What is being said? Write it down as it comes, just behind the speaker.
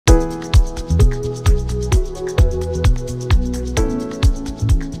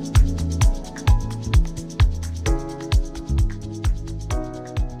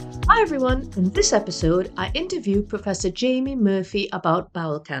everyone. In this episode, I interview Professor Jamie Murphy about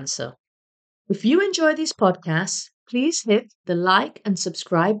bowel cancer. If you enjoy these podcasts, please hit the like and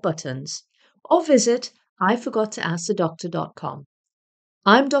subscribe buttons or visit iforgottoaskthedoctor.com.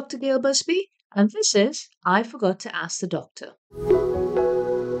 I'm Dr Gail Busby, and this is I Forgot to Ask the Doctor.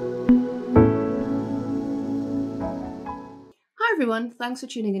 Hi everyone, thanks for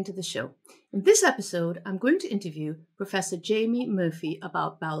tuning into the show. In this episode, I'm going to interview Professor Jamie Murphy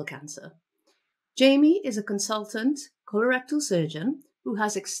about bowel cancer. Jamie is a consultant colorectal surgeon who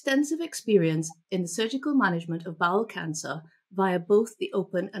has extensive experience in the surgical management of bowel cancer via both the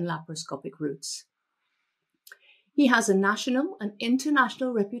open and laparoscopic routes. He has a national and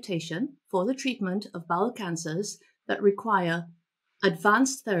international reputation for the treatment of bowel cancers that require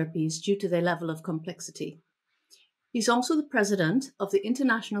advanced therapies due to their level of complexity. He's also the president of the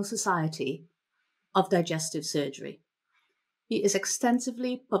International Society of Digestive Surgery. He is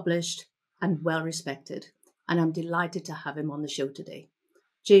extensively published and well respected, and I'm delighted to have him on the show today.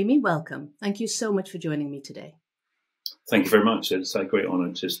 Jamie, welcome. Thank you so much for joining me today. Thank you very much. It's a great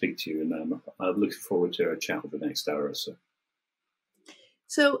honour to speak to you, and I'm looking forward to our chat over the next hour or so.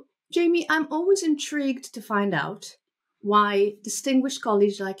 So, Jamie, I'm always intrigued to find out why distinguished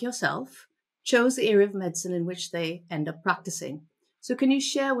colleagues like yourself chose the area of medicine in which they end up practicing. So can you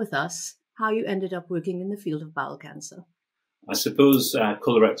share with us how you ended up working in the field of bowel cancer? I suppose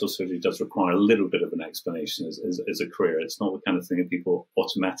colorectal surgery does require a little bit of an explanation as a career. It's not the kind of thing that people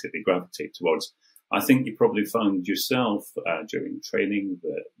automatically gravitate towards. I think you probably found yourself during training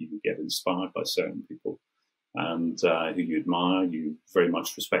that you get inspired by certain people and who you admire, you very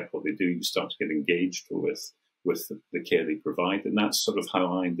much respect what they do, you start to get engaged with the care they provide. And that's sort of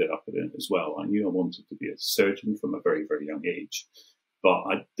how I ended up in it as well. I knew I wanted to be a surgeon from a very, very young age, but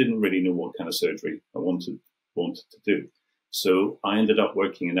I didn't really know what kind of surgery I wanted to do. So I ended up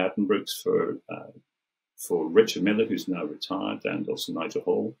working in Addenbrooke's for Richard Miller, who's now retired, and also Nigel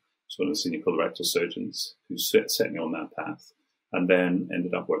Hall, who's one of the senior colorectal surgeons who set me on that path. And then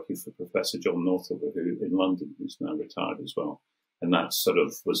ended up working for Professor John Northover, who in London, who's now retired as well. And that sort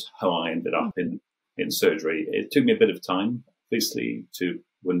of was how I ended up in surgery. It took me a bit of time, obviously,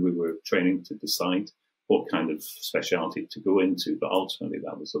 when we were training to decide what kind of specialty to go into, but ultimately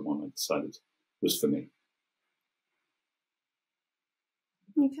that was the one I decided was for me.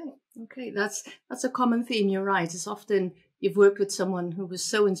 Okay, that's a common theme. You're right. It's often you've worked with someone who was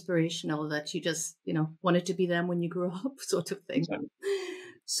so inspirational that you just, wanted to be them when you grew up, sort of thing. Exactly.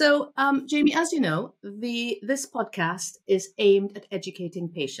 So, Jamie, as you know, this podcast is aimed at educating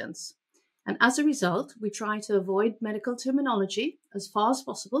patients. And as a result, we try to avoid medical terminology as far as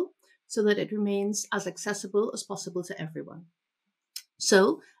possible so that it remains as accessible as possible to everyone.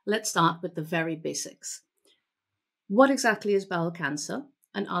 So let's start with the very basics. What exactly is bowel cancer,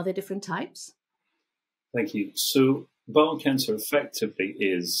 and are there different types? Thank you. So bowel cancer effectively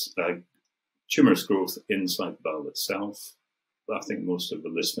is tumorous growth inside the bowel itself. I think most of the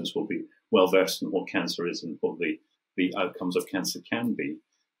listeners will be well versed in what cancer is and what the outcomes of cancer can be.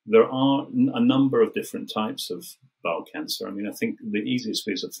 There are a number of different types of bowel cancer. I mean, I think the easiest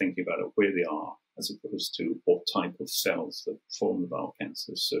ways of thinking about it, where they are, as opposed to what type of cells that form the bowel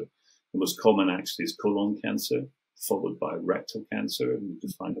cancer. So the most common actually is colon cancer, followed by rectal cancer. And we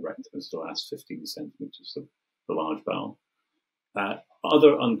define the rectum as the last 15 centimeters of the large bowel.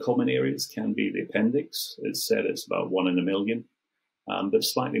 Other uncommon areas can be the appendix. It's said it's about 1 in a million. But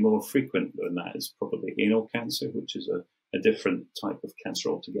slightly more frequent than that is probably anal cancer, which is a different type of cancer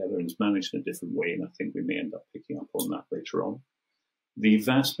altogether and is managed in a different way. And I think we may end up picking up on that later on. The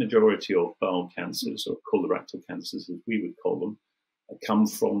vast majority of bowel cancers, or colorectal cancers as we would call them, come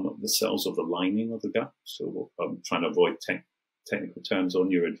from the cells of the lining of the gut. So I'm trying to avoid technical terms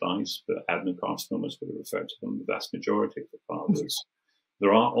on your advice, but adenocarcinomas would refer to them, the vast majority of the files.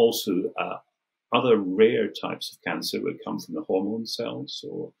 There are also other rare types of cancer that come from the hormone cells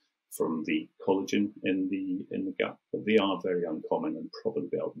or from the collagen in the gut, but they are very uncommon and probably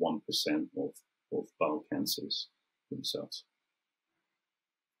about 1% of bowel cancers themselves.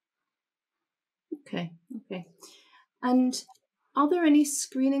 Okay. And are there any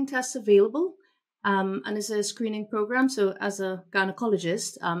screening tests available? And is there a screening program? So as a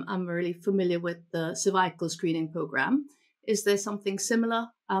gynecologist, I'm really familiar with the cervical screening program. Is there something similar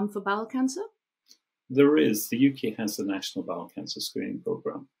for bowel cancer? There is. The UK has the National Bowel Cancer Screening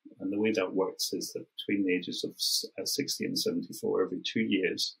Programme. And the way that works is that between the ages of 60 and 74, every 2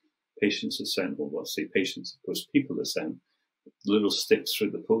 years, patients are sent, well, let's say patients, of course, people are sent little sticks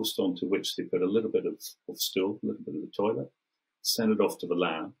through the post onto which they put a little bit of stool, a little bit of the toilet, send it off to the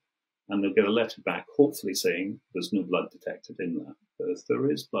lab, and they'll get a letter back, hopefully saying there's no blood detected in that. But if there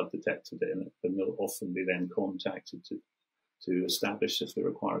is blood detected in it, then they'll often be then contacted to establish if they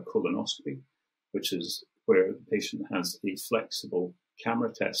require colonoscopy, which is where the patient has a flexible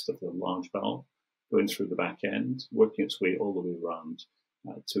camera test of the large bowel going through the back end, working its way all the way around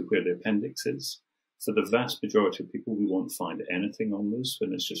to where the appendix is. For the vast majority of people, we won't find anything on those,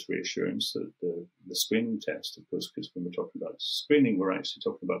 and it's just reassurance that the screening test, of course, because when we're talking about screening, we're actually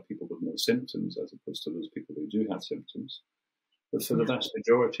talking about people with no symptoms as opposed to those people who do have symptoms. But for the vast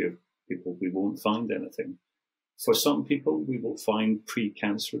majority of people, we won't find anything. For some people, we will find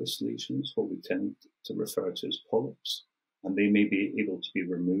precancerous lesions, what we tend to refer to as polyps, and they may be able to be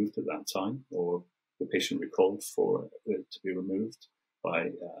removed at that time, or the patient recalled for it to be removed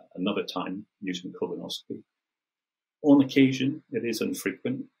by another time using colonoscopy. On occasion, it is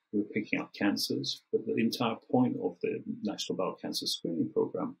infrequent. We're picking up cancers, but the entire point of the National Bowel Cancer Screening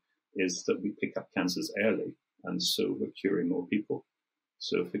Program is that we pick up cancers early, and so we're curing more people.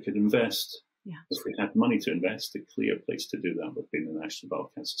 So if we could invest, if we had money to invest, a clear place to do that would be the National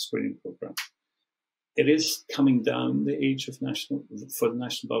Bowel Cancer Screening Program. It is coming down the age of for the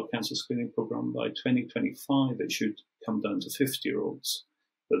National Bowel Cancer Screening Program. By 2025, it should come down to 50-year-olds.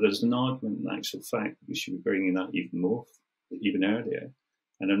 But there's an argument in actual fact that we should be bringing that even earlier.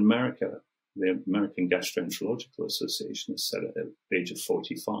 And in America, the American Gastroenterological Association has set it at the age of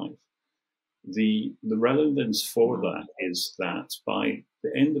 45. The relevance for that is that by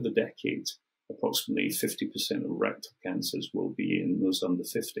the end of the decade, approximately 50% of rectal cancers will be in those under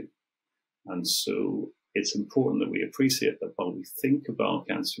 50. And so it's important that we appreciate that while we think of bowel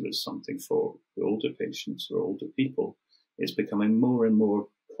cancer as something for the older patients or older people, it's becoming more and more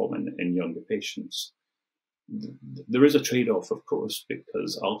common in younger patients. There is a trade-off, of course,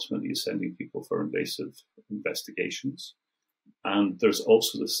 because ultimately you're sending people for invasive investigations. And there's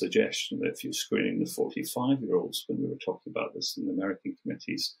also the suggestion that if you're screening the 45-year-olds, when we were talking about this in the American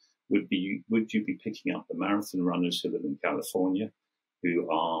committees, would you be picking up the marathon runners who live in California, who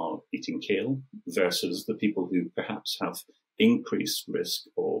are eating kale, versus the people who perhaps have increased risk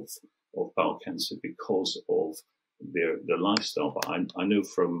of bowel cancer because of their lifestyle. But I know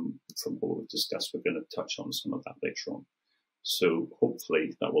from what we've discussed, we're going to touch on some of that later on. So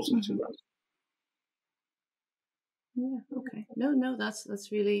hopefully that wasn't too bad. Yeah. Okay. No,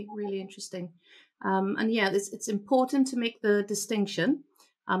 that's really, really interesting. And yeah, it's important to make the distinction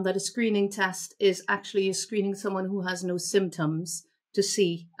that a screening test is actually screening someone who has no symptoms to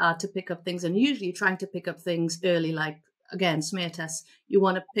see, to pick up things. And usually you're trying to pick up things early, like, again, smear tests. You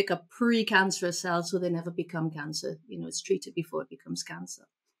want to pick up pre-cancerous cells so they never become cancer. It's treated before it becomes cancer.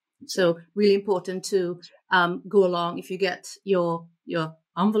 So really important to go along. If you get your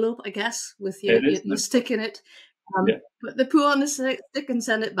envelope, I guess, with your stick in it, put the poo on the stick and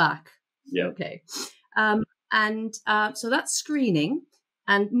send it back. Yeah. Okay. So that's screening.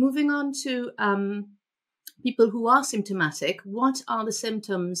 And moving on to people who are symptomatic, what are the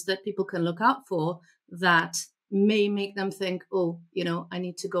symptoms that people can look out for that may make them think, I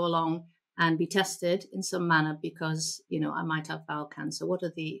need to go along and be tested in some manner because, I might have bowel cancer? What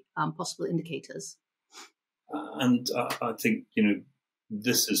are the possible indicators? And I think,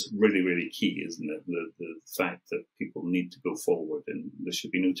 this is really, really key, isn't it? The fact that people need to go forward, and there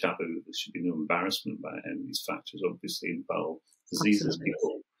should be no taboo, there should be no embarrassment by any of these factors. Obviously, in bowel diseases, absolutely,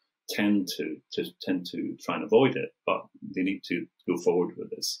 people tend to try and avoid it, but they need to go forward with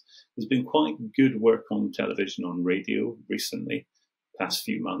this. There's been quite good work on television, on radio recently, past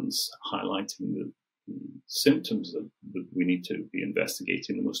few months, highlighting the symptoms that we need to be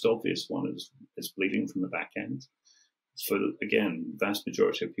investigating. The most obvious one is bleeding from the back end. For, again, vast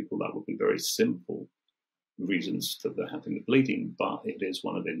majority of people, that would be very simple reasons that they're having the bleeding, but it is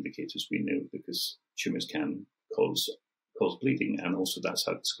one of the indicators we know, because tumours can cause bleeding, and also that's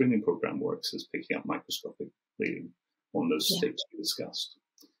how the screening program works, is picking up microscopic bleeding on those sticks we discussed.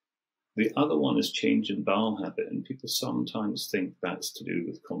 The other one is change in bowel habit, and people sometimes think that's to do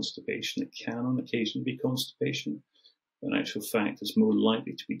with constipation. It can on occasion be constipation, but in actual fact it's more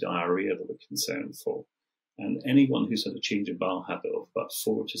likely to be diarrhea that we're concerned for. And anyone who's had a change in bowel habit of about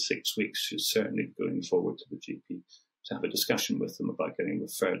 4 to 6 weeks should certainly be going forward to the GP to have a discussion with them about getting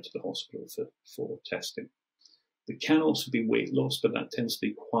referred to the hospital for testing. There can also be weight loss, but that tends to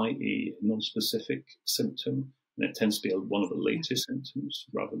be quite a non-specific symptom, and it tends to be one of the later symptoms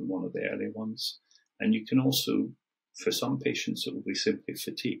rather than one of the early ones. And you can also, for some patients, it will be simply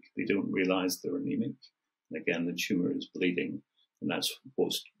fatigue. They don't realize they're anemic. And again, the tumor is bleeding, and that's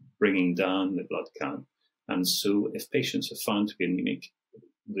what's bringing down the blood count. And so if patients are found to be anemic,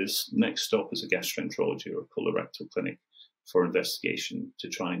 this next stop is a gastroenterology or a colorectal clinic for investigation to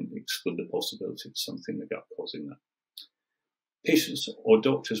try and exclude the possibility of something in the gut causing that. Patients or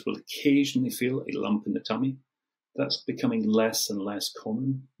doctors will occasionally feel a lump in the tummy. That's becoming less and less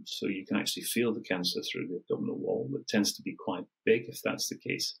common. So you can actually feel the cancer through the abdominal wall. It tends to be quite big if that's the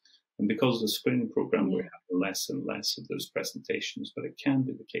case. And because of the screening program, we're having less and less of those presentations, but it can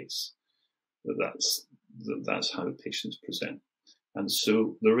be the case that's how patients present. And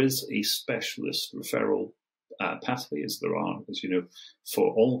so there is a specialist referral pathway, as there are, as you know,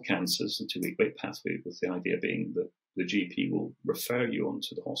 for all cancers, a 2-week wait pathway, with the idea being that the GP will refer you on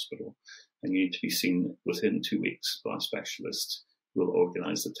to the hospital and you need to be seen within 2 weeks by a specialist who will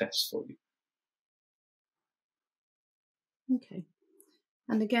organise the tests for you. Okay.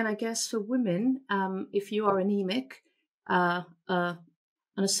 And again, I guess for women, if you are anemic, an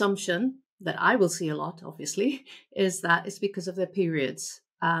assumption that I will see a lot, obviously, is that it's because of their periods.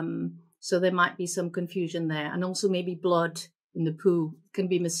 So there might be some confusion there. And also maybe blood in the poo can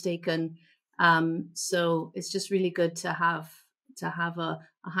be mistaken. So it's just really good to have a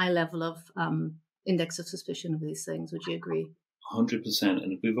high level of index of suspicion of these things. Would you agree? 100%.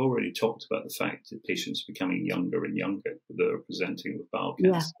 And we've already talked about the fact that patients are becoming younger and younger that are presenting with bowel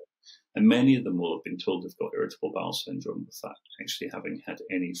cancer. Yeah. And many of them will have been told they've got irritable bowel syndrome without actually having had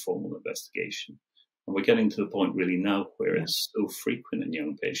any formal investigation. And we're getting to the point really now where it's so frequent in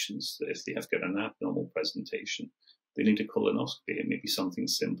young patients that if they have got an abnormal presentation, they need a colonoscopy. It may be something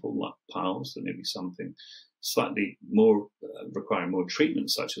simple like piles, there may be something slightly more requiring more treatment,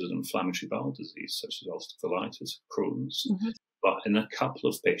 such as an inflammatory bowel disease, such as ulcerative colitis, Crohn's. Mm-hmm. But in a couple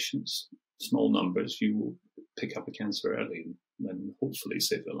of patients, small numbers, you will pick up a cancer early and hopefully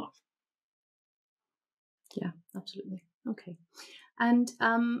save their life. Yeah, absolutely. Okay. And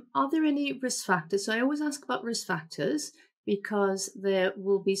are there any risk factors? So I always ask about risk factors because there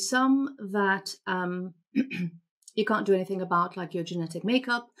will be some that you can't do anything about, like your genetic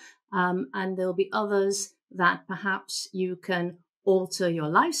makeup, and there'll be others that perhaps you can alter your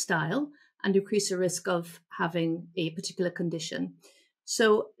lifestyle and decrease the risk of having a particular condition.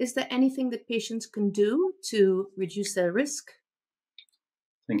 So is there anything that patients can do to reduce their risk?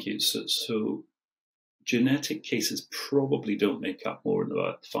 Thank you. So genetic cases probably don't make up more than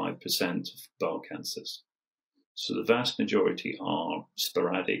about 5% of bowel cancers. So the vast majority are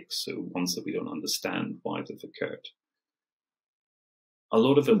sporadic, so ones that we don't understand why they've occurred. A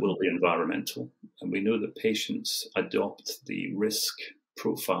lot of it will be environmental, and we know that patients adopt the risk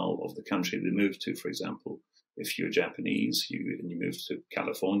profile of the country they move to. For example, if you're Japanese and you move to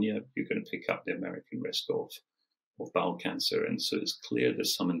California, you're going to pick up the American risk of bowel cancer. And so it's clear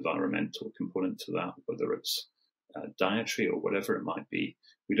there's some environmental component to that, whether it's dietary or whatever it might be.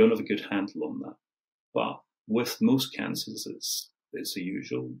 We don't have a good handle on that. But with most cancers, it's the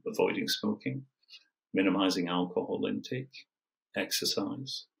usual: avoiding smoking, minimizing alcohol intake,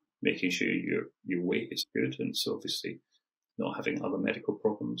 exercise, making sure your weight is good, and so obviously not having other medical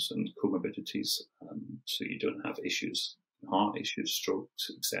problems and comorbidities, so you don't have issues, heart issues, strokes,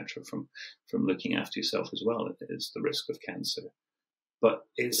 etc. From looking after yourself as well. It is the risk of cancer. But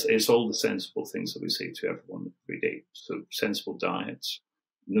it's all the sensible things that we say to everyone every day. So sensible diets,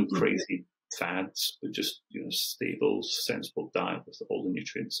 no crazy fads, but just stable, sensible diet with all the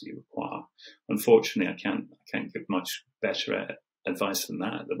nutrients that you require. Unfortunately, I can't give much better advice than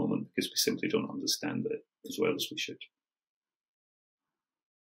that at the moment because we simply don't understand it as well as we should.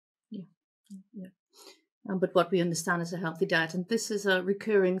 Yeah. But what we understand is a healthy diet, and this is a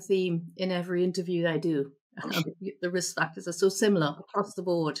recurring theme in every interview I do. The risk factors are so similar across the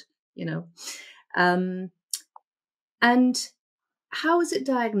board, And how is it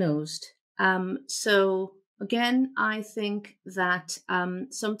diagnosed? So again, I think that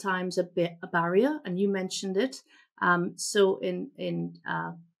sometimes a barrier, and you mentioned it. So in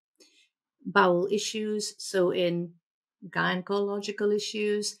bowel issues, so in gynecological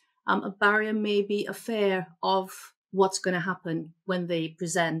issues, a barrier may be a fear of what's going to happen when they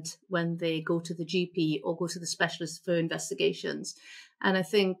present, when they go to the GP or go to the specialist for investigations. And I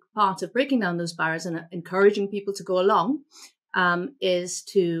think part of breaking down those barriers and encouraging people to go along is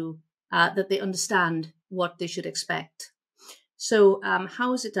to that they understand what they should expect. So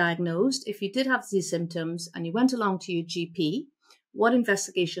how is it diagnosed? If you did have these symptoms and you went along to your GP, what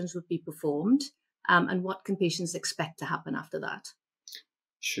investigations would be performed and what can patients expect to happen after that?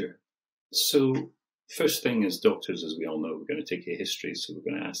 Sure. So first thing as doctors, as we all know, we're going to take a history. So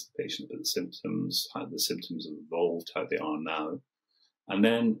we're going to ask the patient about the symptoms, how the symptoms have evolved, how they are now, and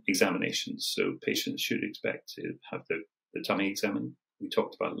then examinations. So patients should expect to have the tummy examined. We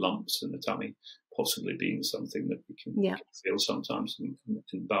talked about lumps in the tummy possibly being something that we can feel sometimes in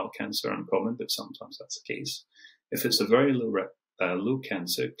bowel cancer, uncommon, but sometimes that's the case. If it's a very low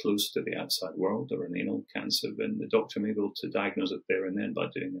cancer close to the outside world or an anal cancer, then the doctor may be able to diagnose it there and then by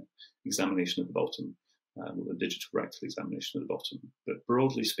doing an examination at the bottom, with a digital rectal examination at the bottom. But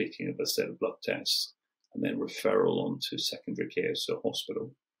broadly speaking, of a set of blood tests and then referral on to secondary care, so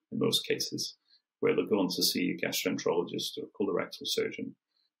hospital in most cases, where they'll go on to see a gastroenterologist or colorectal surgeon.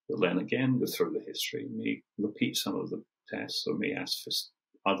 They'll then again go through the history, may repeat some of the tests or may ask for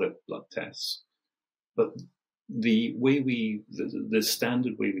other blood tests. But the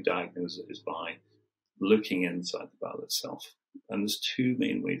standard way we diagnose it is by looking inside the bowel itself. And there's two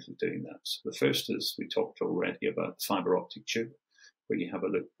main ways of doing that. So the first is, we talked already about fiber optic tube, where you have a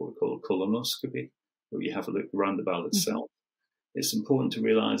look, what we call a colonoscopy, where you have a look around the bowel itself. Mm-hmm. It's important to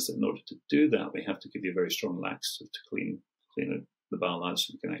realize that in order to do that, we have to give you a very strong laxative to clean the bowel out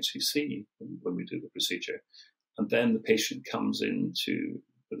so we can actually see when we do the procedure. And then the patient comes into,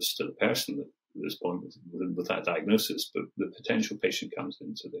 there's still a person at this point with that diagnosis, but the potential patient comes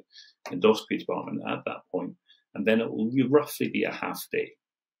into the endoscopy department at that point, and then it will roughly be a half day.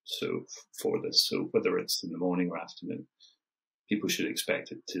 So for this, so whether it's in the morning or afternoon, people should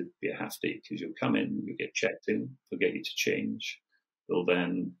expect it to be a half day, because you'll come in, you get checked in, they'll get you to change, they'll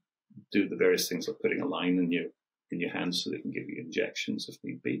then do the various things like putting a line in your hand so they can give you injections if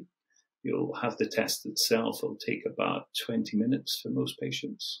need be. You'll have the test itself. It'll take about 20 minutes for most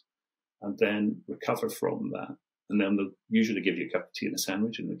patients, and then recover from that. And then they'll usually give you a cup of tea and a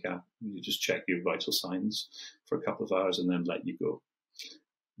sandwich in the cab. You just check your vital signs for a couple of hours and then let you go.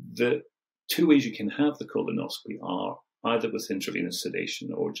 The two ways you can have the colonoscopy are either with intravenous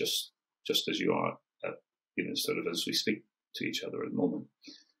sedation or just as you are, sort of as we speak to each other at the moment.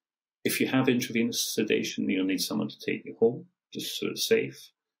 If you have intravenous sedation, you'll need someone to take you home, just so it's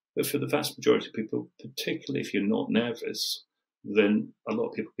safe. But for the vast majority of people, particularly if you're not nervous, then a lot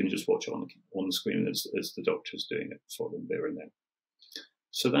of people can just watch it on the screen as the doctor's doing it for them there and then.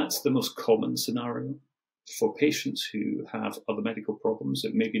 So that's the most common scenario. For patients who have other medical problems,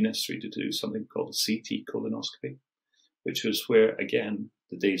 it may be necessary to do something called a CT colonoscopy, which is where, again,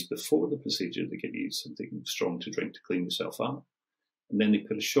 the days before the procedure, they give you something strong to drink to clean yourself out. And then they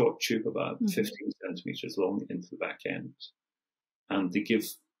put a short tube about 15 centimeters long into the back end. And they give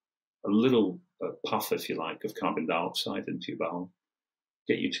a little puff, if you like, of carbon dioxide into your bowel,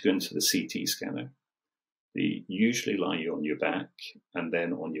 get you to go into the CT scanner. They usually lie you on your back and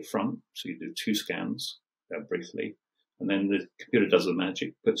then on your front. So you do 2 scans briefly. And then the computer does the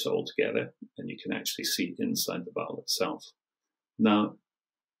magic, puts it all together, and you can actually see inside the bowel itself. Now,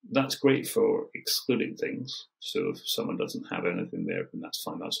 that's great for excluding things. So if someone doesn't have anything there, then that's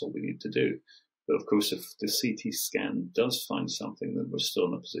fine. That's all we need to do. But of course, if the CT scan does find something, then we're still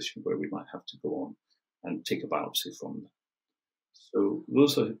in a position where we might have to go on and take a biopsy from them. So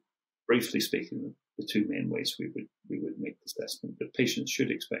those are, briefly speaking, the two main ways we would make the assessment. But patients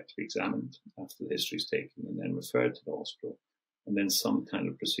should expect to be examined after the history is taken and then referred to the hospital. And then some kind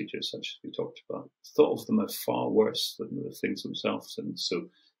of procedure, such as we talked about. Thought of them as far worse than the things themselves. And so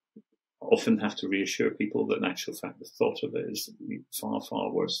often have to reassure people that in actual fact the thought of it is far,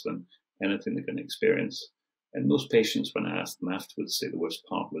 far worse than anything they're going to experience. And most patients, when I ask them afterwards, say the worst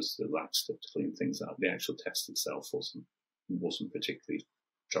part was the laxative to clean things out. The actual test itself wasn't particularly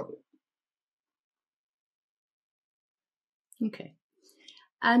troubling. Okay.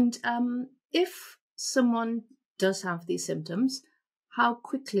 And if someone does have these symptoms, how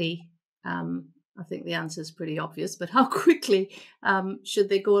quickly, I think the answer is pretty obvious, but how quickly should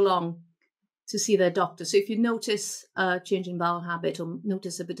they go along to see their doctor? So if you notice a change in bowel habit or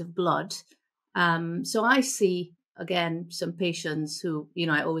notice a bit of blood, so I see, again, some patients who,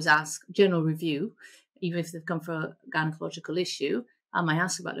 I always ask general review, even if they've come for a gynecological issue. I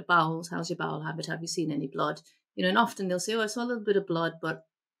ask about the bowels. How's your bowel habit? Have you seen any blood? And often they'll say, oh, I saw a little bit of blood, but,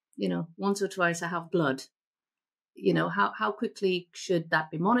 once or twice I have blood. How quickly should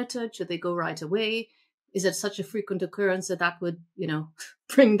that be monitored? Should they go right away? Is it such a frequent occurrence that would,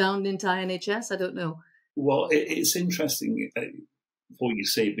 bring down the entire NHS? I don't know. Well, it's interesting what you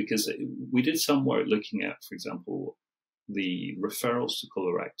say, because we did some work looking at, for example, the referrals to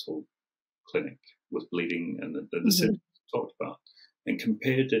colorectal clinic with bleeding and the symptoms we talked about, and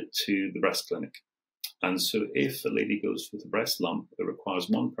compared it to the breast clinic. And so if a lady goes with a breast lump, it requires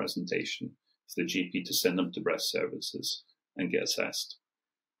one presentation for the GP to send them to breast services and get assessed.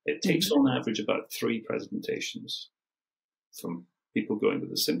 It takes on average about 3 presentations from people going with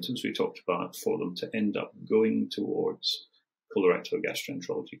the symptoms we talked about for them to end up going towards colorectal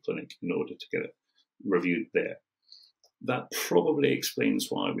gastroenterology clinic in order to get it reviewed there. That probably explains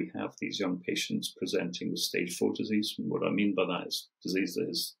why we have these young patients presenting with stage 4 disease. And what I mean by that is disease that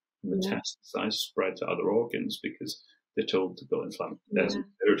is metastasize, spread to other organs because they're told to go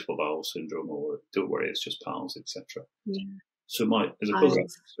irritable bowel syndrome, or don't worry, it's just piles, etc. So as a colorectal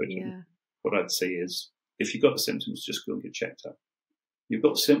surgeon, what I'd say is, if you've got the symptoms, just go and get checked out. You've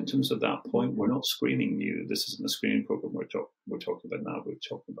got symptoms at that point. We're not screening you. This isn't a screening program we're talking about now. We're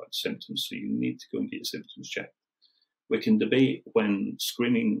talking about symptoms. So you need to go and get your symptoms checked. We can debate when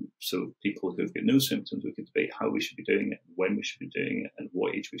screening, so people who've got no symptoms, we can debate how we should be doing it, when we should be doing it, and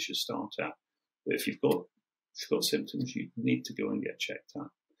what age we should start at. But if you've got symptoms, you need to go and get checked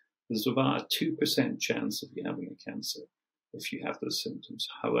out. There's about a 2% chance of you having a cancer if you have those symptoms.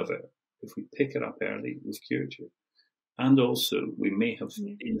 However, if we pick it up early, we've cured you. And also, we may have,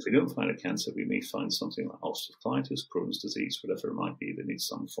 if we don't find a cancer, we may find something like ulcerative colitis, Crohn's disease, whatever it might be, that needs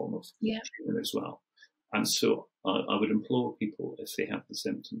some form of treatment as well. And so I would implore people, if they have the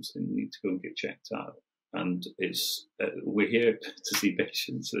symptoms, they need to go and get checked out. And we're here to see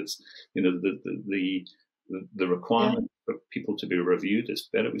patients. It's, the requirement for people to be reviewed. It's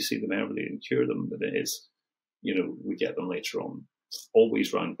better we see them early and cure them than it is, we get them later on.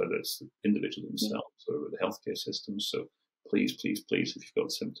 Always round, whether it's the individual themselves or the healthcare system. So please, please, please, if you've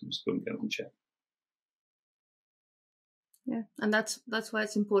got symptoms, go and get them checked. Yeah, and that's why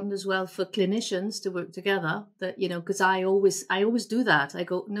it's important as well for clinicians to work together. That because I always do that. I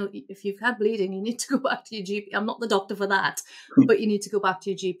go, no, if you've had bleeding, you need to go back to your GP. I'm not the doctor for that, but you need to go back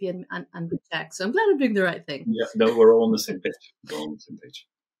to your GP and be checked. So I'm glad I'm doing the right thing. Yeah, no, we're all on the same page. We're all on the same page.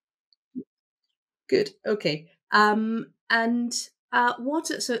 Good. Okay. And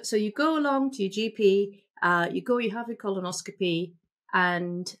so you go along to your GP, you have your colonoscopy,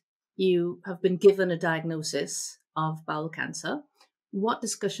 and you have been given a diagnosis of bowel cancer. What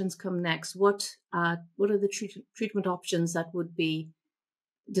discussions come next? What are the treatment options that would be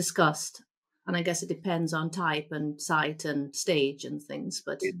discussed? And I guess it depends on type and site and stage and things,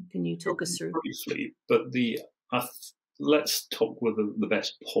 but can you talk us through? Briefly, but let's talk with the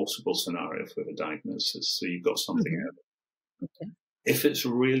best possible scenario for the diagnosis. So you've got something early. Okay. If it's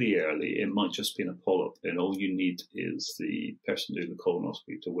really early, it might just be a polyp, and all you need is the person doing the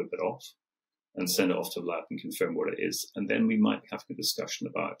colonoscopy to whip it off and send it off to the lab and confirm what it is. And then we might have a discussion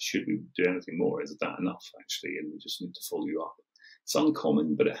about, should we do anything more? Is that enough, actually? And we just need to follow you up. It's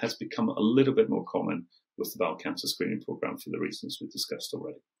uncommon, but it has become a little bit more common with the bowel cancer screening program for the reasons we discussed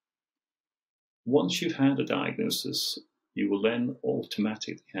already. Once you've had a diagnosis, you will then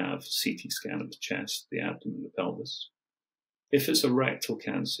automatically have CT scan of the chest, the abdomen, the pelvis. If it's a rectal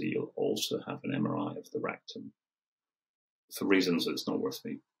cancer, you'll also have an MRI of the rectum. For reasons it's not worth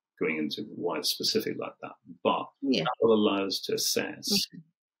me going into why it's specific like that, but that will allow us to assess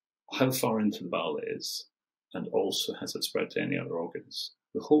how far into the bowel it is, and also has it spread to any other organs.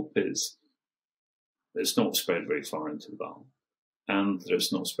 The hope is that it's not spread very far into the bowel, and that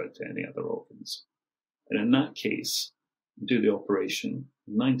it's not spread to any other organs. And in that case, do the operation.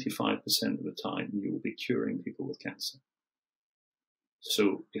 95% of the time, you will be curing people with cancer.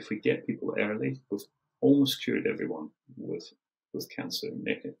 So if we get people early, we've almost cured everyone with cancer.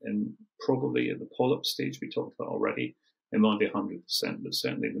 And probably at the polyp stage we talked about already, it might be 100%, but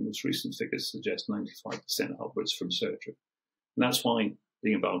certainly the most recent figures suggest 95% upwards from surgery. And that's why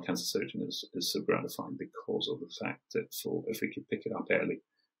being a bowel cancer surgeon is so gratifying, because of the fact that if we could pick it up early,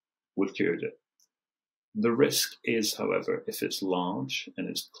 we've cured it. The risk is, however, if it's large and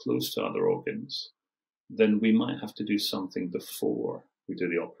it's close to other organs, then we might have to do something before we do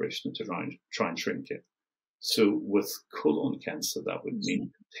the operation to try and shrink it. So with colon cancer, that would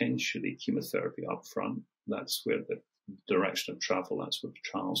mean potentially chemotherapy up front. That's where the direction of travel, that's what the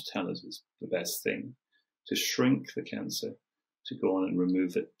trials tell us is the best thing, to shrink the cancer, to go on and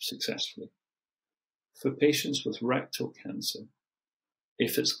remove it successfully. For patients with rectal cancer,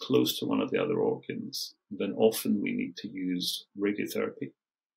 if it's close to one of the other organs, then often we need to use radiotherapy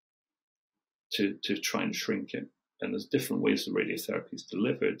to try and shrink it. And there's different ways the radiotherapy is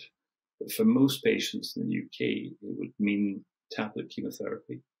delivered. But for most patients in the UK, it would mean tablet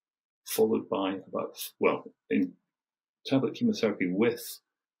chemotherapy, followed by tablet chemotherapy with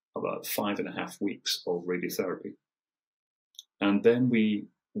about 5.5 weeks of radiotherapy. And then we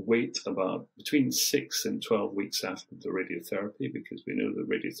wait about between 6 and 12 weeks after the radiotherapy, because we know that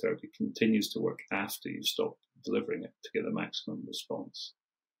radiotherapy continues to work after you stop delivering it to get the maximum response.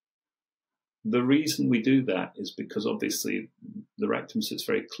 The reason we do that is because obviously the rectum sits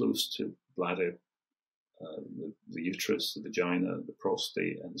very close to bladder, the uterus, the vagina, the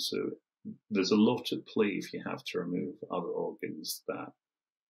prostate, and so there's a lot at play if you have to remove other organs that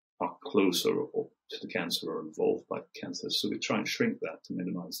are closer to the cancer or involved by the cancer. So we try and shrink that to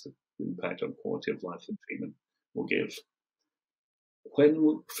minimize the impact on quality of life the treatment will give.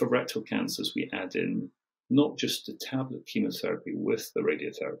 For rectal cancers, we add in not just the tablet chemotherapy with the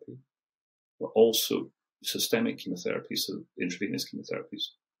radiotherapy, but also systemic chemotherapy, so intravenous chemotherapies,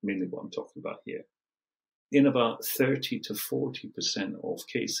 mainly what I'm talking about here. In about 30 to 40% of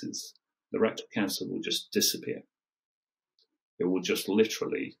cases, the rectal cancer will just disappear. It will just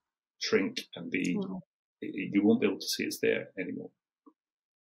literally shrink and you won't be able to see it's there anymore.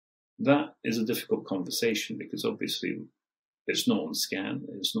 That is a difficult conversation because obviously it's not on scan,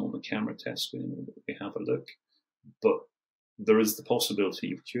 it's not on the camera test when we have a look, but there is the possibility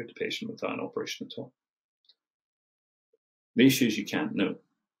you've cured the patient without an operation at all. The issue is you can't know.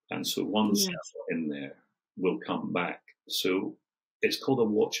 And so one cell in there will come back. So it's called a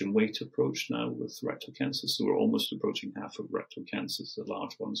watch and wait approach now with rectal cancer. So we're almost approaching half of rectal cancers, the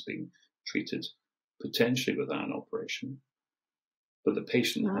large ones being treated potentially without an operation. But the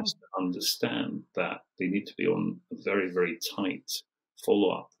patient has to understand that they need to be on a very, very tight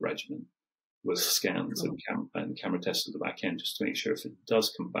follow-up regimen with scans and camera tests at the back end, just to make sure if it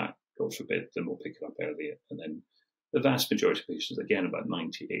does come back, God forbid, then we'll pick it up earlier. And then the vast majority of patients, again, about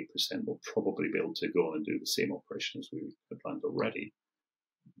 98%, will probably be able to go on and do the same operation as we had planned already.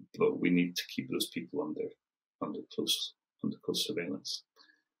 But we need to keep those people under close surveillance.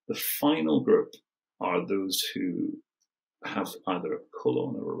 The final group are those who have either a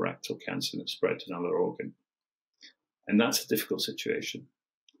colon or a rectal cancer and it's spread to another organ. And that's a difficult situation.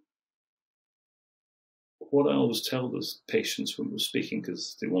 What I always tell those patients when we're speaking,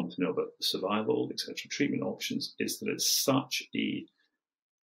 because they want to know about survival, etc., treatment options, is that it's such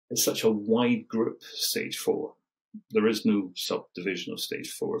a wide group, stage 4. There is no subdivision of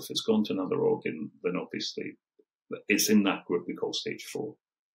stage 4. If it's gone to another organ, then obviously it's in that group we call stage 4.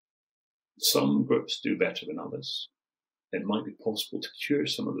 Some groups do better than others. It might be possible to cure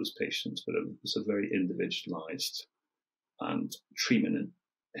some of those patients, but it's a very individualized and treatment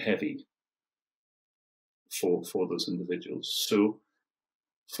heavy for those individuals. So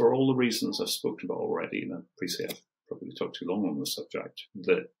for all the reasons I've spoken about already, and I appreciate I've probably talked too long on the subject,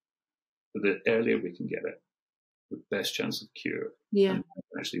 that the earlier we can get it, the best chance of cure, and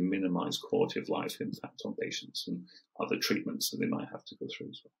actually minimize quality of life impact on patients and other treatments that they might have to go through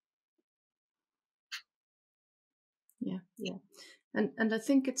as well. Yeah. And I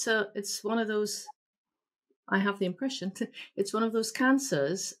think it's one of those, I have the impression, it's one of those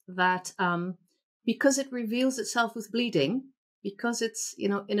cancers that because it reveals itself with bleeding, because it's,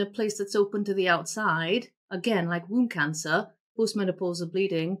 in a place that's open to the outside, again, like womb cancer, postmenopausal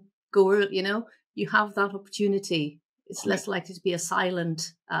bleeding, you have that opportunity. It's less likely to be a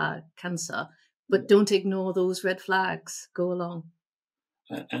silent cancer, but don't ignore those red flags. Go along.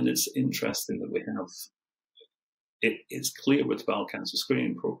 And it's interesting that we have, it's clear with the bowel cancer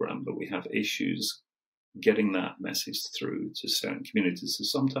screening program that we have issues getting that message through to certain communities. So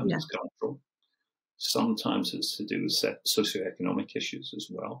sometimes it's cultural, sometimes it's to do with socioeconomic issues as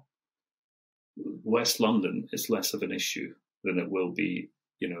well. West London is less of an issue than it will be,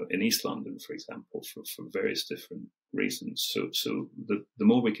 in East London, for example, for various different reasons. So the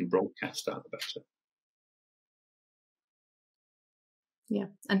more we can broadcast that, the better. Yeah,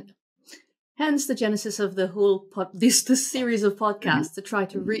 and hence the genesis of the whole this series of podcasts to try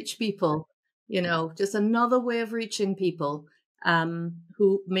to reach people, just another way of reaching people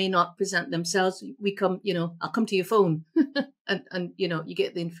who may not present themselves. We come, I'll come to your phone and you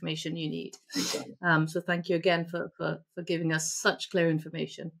get the information you need. Exactly. So thank you again for giving us such clear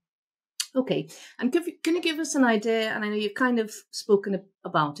information. Okay, and can you give us an idea, and I know you've kind of spoken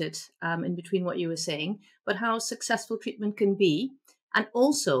about it in between what you were saying, but how successful treatment can be, and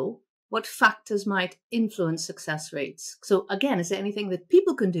also what factors might influence success rates? So again, is there anything that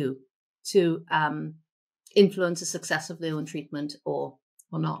people can do to influence the success of their own treatment or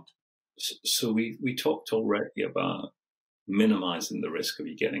not? So we talked already about minimizing the risk of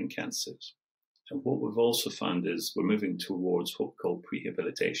you getting cancers. And what we've also found is we're moving towards what we call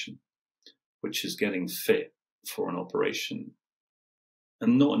prehabilitation, which is getting fit for an operation.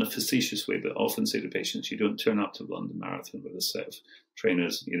 And not in a facetious way, but often say to patients, you don't turn up to the London Marathon with a set of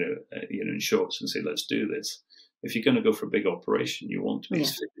trainers, in shorts and say, let's do this. If you're going to go for a big operation, you want to be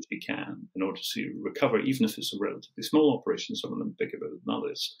as fit as you can in order to recover, even if it's a relatively small operation, some of them bigger than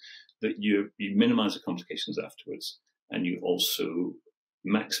others, that you minimize the complications afterwards and you also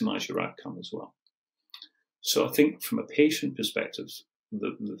maximize your outcome as well. So I think from a patient perspective,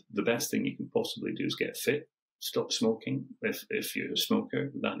 the best thing you can possibly do is get fit. Stop smoking. If you're a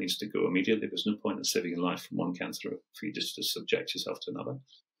smoker, that needs to go immediately. There's no point in saving your life from one cancer for you just to subject yourself to another.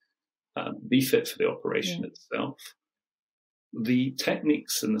 Be fit for the operation itself. The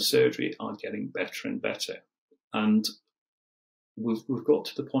techniques and the surgery are getting better and better. And we've got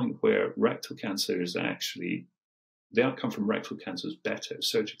to the point where rectal cancer is actually, the outcome from rectal cancer is better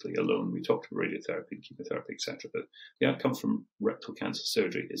surgically alone. We talked about radiotherapy, chemotherapy, etc., but the outcome from rectal cancer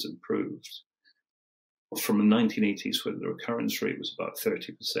surgery is improved. From the 1980s, where the recurrence rate was about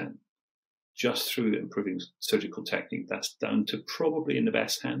 30%, just through improving surgical technique, that's down to probably, in the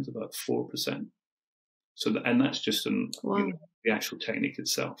best hands, about 4%. So, and that's just the actual technique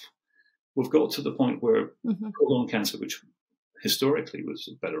itself. We've got to the point where colon cancer, which historically was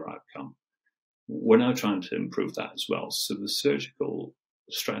a better outcome, we're now trying to improve that as well. So the surgical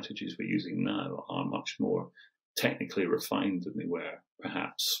strategies we're using now are much more technically refined than they were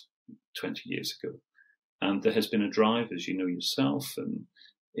perhaps 20 years ago. And there has been a drive, as you know yourself, and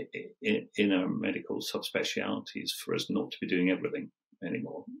in our medical subspecialties, for us not to be doing everything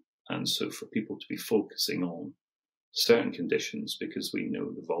anymore. And so for people to be focusing on certain conditions, because we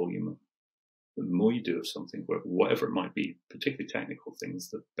know the volume, the more you do of something, whatever it might be, particularly technical things,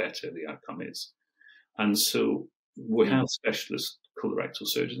 the better the outcome is. And so we have specialist colorectal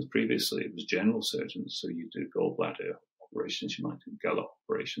surgeons. Previously, it was general surgeons. So you do gallbladder operations, you might do gullet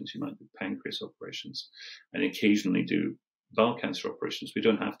operations, you might do pancreas operations, and occasionally do bowel cancer operations. We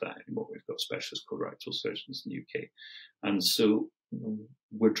don't have that anymore. We've got specialist colorectal surgeons in the UK. And so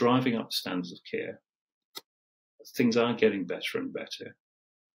we're driving up standards of care. Things are getting better and better.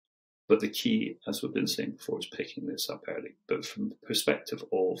 But the key, as we've been saying before, is picking this up early. But from the perspective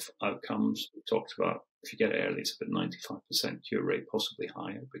of outcomes, we talked about, if you get it early, it's about 95% cure rate, possibly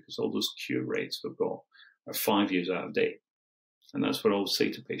higher, because all those cure rates we've got are 5 years out of date. And that's what I always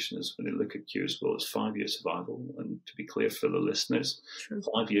say to patients when they look at cures. Well, it's 5 years survival. And to be clear for the listeners,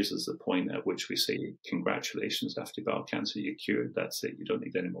 5 years is the point at which we say, congratulations, after bowel cancer, you're cured. That's it. You don't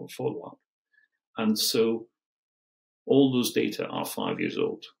need any more follow-up. And so all those data are 5 years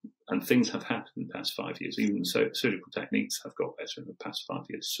old, and things have happened in the past 5 years. Even surgical techniques have got better in the past 5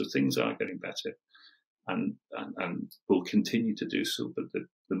 years. So things are getting better and will continue to do so. But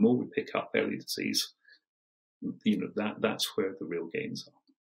the more we pick up early disease, that's where the real gains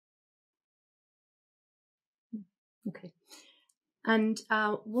are. Okay. And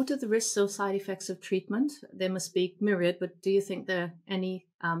what are the risks or side effects of treatment? There must be myriad, but do you think there are any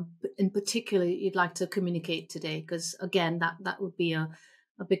in particular you'd like to communicate today? Because again, that would be a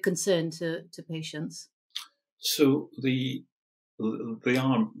big concern to patients. So there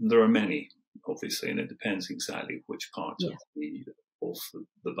are many, obviously, and it depends exactly which part of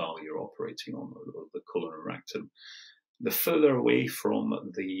the bowel you're operating on, or the colon or rectum. The further away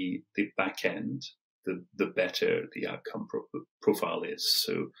from the back end, the better the outcome profile is.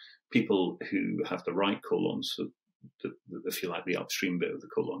 So people who have the right colon, so if you like, the upstream bit of the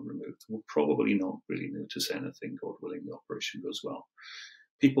colon removed, will probably not really notice anything. God willing, the operation goes well.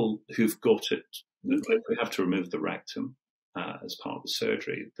 People who've got it, if we have to remove the rectum as part of the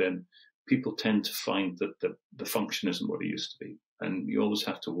surgery, then people tend to find that the function isn't what it used to be. And you always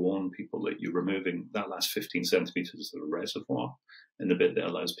have to warn people that you're removing that last 15 centimeters of the reservoir and the bit that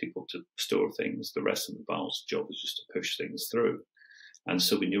allows people to store things. The rest of the bowel's job is just to push things through. And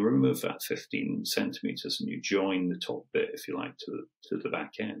so when you remove that 15 centimeters and you join the top bit, if you like, to the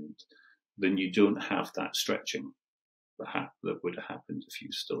back end, then you don't have that stretching that would have happened if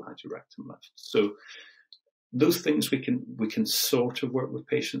you still had your rectum left. So those things we can sort of work with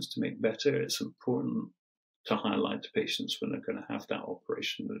patients to make better. It's important to highlight to patients when they're going to have that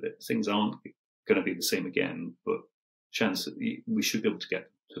operation that things aren't going to be the same again, but chance that we should be able to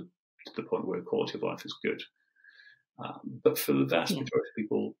get to the point where quality of life is good. But for the vast majority of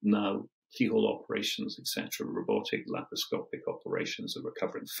people now, keyhole operations, etc., robotic, laparoscopic operations are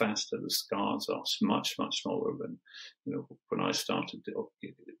recovering faster. The scars are much, much smaller than, when I started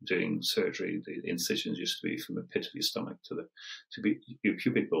doing surgery, the incisions used to be from the pit of your stomach to your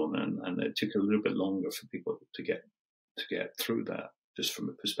pubic bone, and it took a little bit longer for people to get through that, just from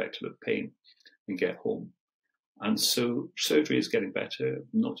a perspective of pain, and get home. And so surgery is getting better,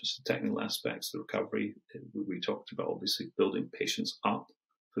 not just the technical aspects, the recovery. We talked about obviously building patients up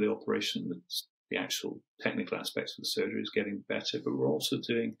for the operation. The actual technical aspects of the surgery is getting better, but we're also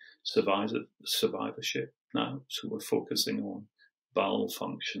doing survivorship now. So we're focusing on bowel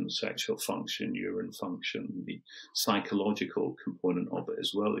function, sexual function, urine function, the psychological component of it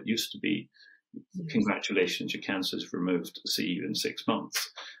as well. It used to be, congratulations, your cancer's removed, see you in 6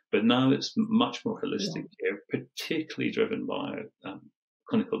 months. But now it's much more holistic care, particularly driven by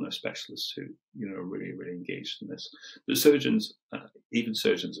clinical nurse specialists who, are really, really engaged in this. The surgeons, even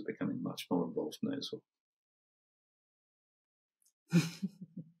surgeons, are becoming much more involved in it as well.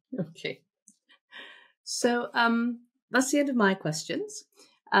 Okay. So that's the end of my questions.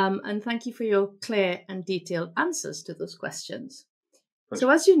 And thank you for your clear and detailed answers to those questions. Pleasure. So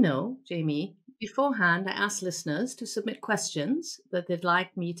as you know, Jamie, beforehand, I asked listeners to submit questions that they'd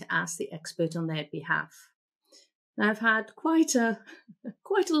like me to ask the expert on their behalf. Now, I've had quite a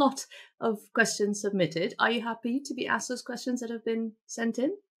lot of questions submitted. Are you happy to be asked those questions that have been sent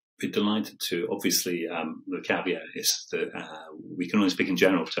in? Be delighted to. Obviously, the caveat is that we can only speak in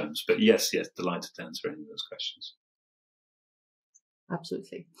general terms, but yes, delighted to answer any of those questions.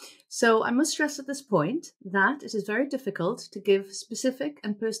 Absolutely. So I must stress at this point that it is very difficult to give specific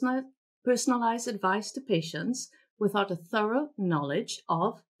and personalized advice to patients without a thorough knowledge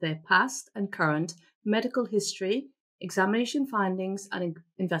of their past and current medical history, examination findings, and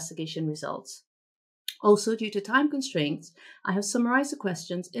investigation results. Also, due to time constraints, I have summarized the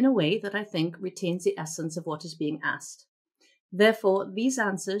questions in a way that I think retains the essence of what is being asked. Therefore, these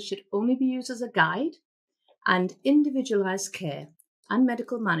answers should only be used as a guide, and individualized care and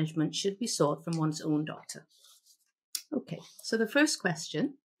medical management should be sought from one's own doctor. Okay, so the first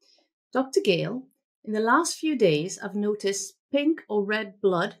question. Dr. Gail, in the last few days, I've noticed pink or red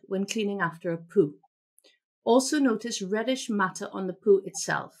blood when cleaning after a poo. Also noticed reddish matter on the poo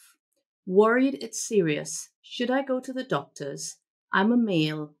itself. Worried it's serious. Should I go to the doctors? I'm a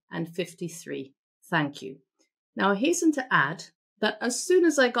male and 53. Thank you. Now, I hasten to add that as soon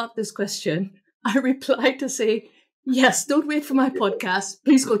as I got this question, I replied to say, yes, don't wait for my podcast.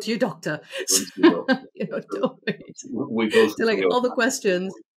 Please go to your doctor. Don't wait. We both till I get all the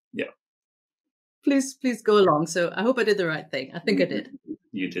questions. Yeah. Please go along. So I hope I did the right thing. I think I did.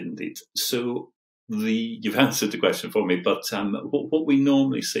 You did indeed. So you've answered the question for me, but what we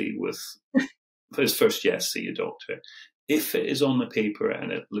normally see is first, yes, see your doctor. If it is on the paper and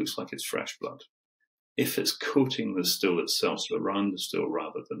it looks like it's fresh blood, if it's coating the stool itself, so around the stool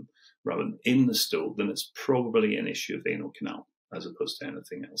rather than in the stool, then it's probably an issue of the anal canal as opposed to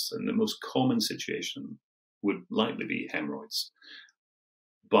anything else. And the most common situation would likely be hemorrhoids.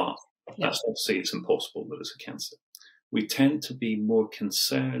 But that's not to say it's impossible that it's a cancer. We tend to be more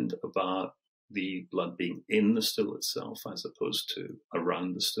concerned about the blood being in the stool itself as opposed to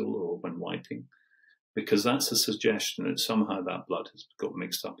around the stool or when wiping, because that's a suggestion that somehow that blood has got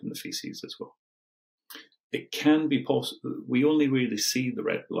mixed up in the feces as well. It can be possible. We only really see the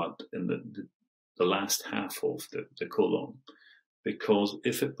red blood in the last half of the colon, because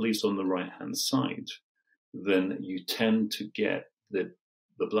if it bleeds on the right-hand side, then you tend to get the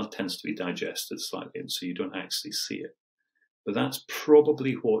blood tends to be digested slightly, and so you don't actually see it. But that's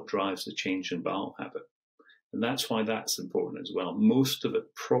probably what drives the change in bowel habit. And that's why that's important as well. Most of it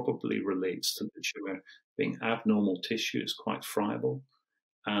probably relates to the tumour being abnormal tissue. It's quite friable.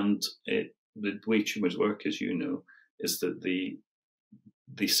 And the way tumours work, as you know, is that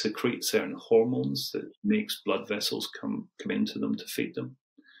they secrete certain hormones that makes blood vessels come into them to feed them.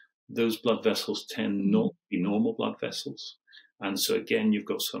 Those blood vessels tend not to be normal blood vessels. And so again, you've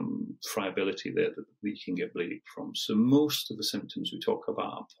got some friability there that we can get bleeding from. So most of the symptoms we talk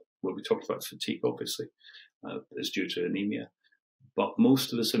about, well, we talked about fatigue, obviously, is due to anemia. But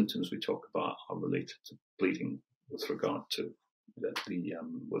most of the symptoms we talk about are related to bleeding with regard to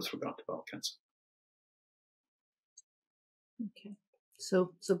bowel cancer. Okay.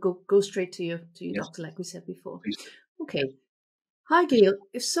 So go straight to your Yes. doctor, like we said before. Please. Okay. Hi, Gail.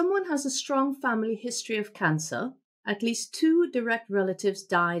 If someone has a strong family history of cancer, at least 2 direct relatives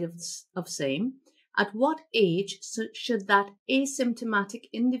died of same, at what age should that asymptomatic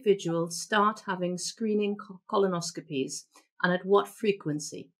individual start having screening colonoscopies, and at what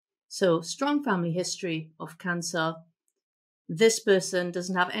frequency? So, strong family history of cancer. This person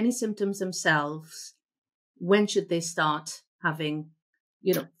doesn't have any symptoms themselves. When should they start having,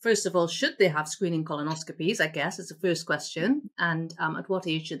 first of all, should they have screening colonoscopies? I guess is the first question. And at what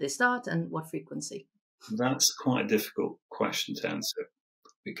age should they start, and what frequency? That's quite a difficult question to answer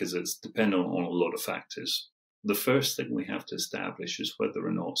because it's dependent on a lot of factors. The first thing we have to establish is whether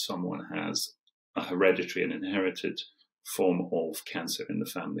or not someone has a hereditary and inherited form of cancer in the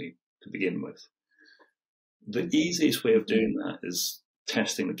family to begin with. The easiest way of doing that is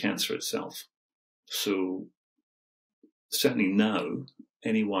testing the cancer itself. So certainly now,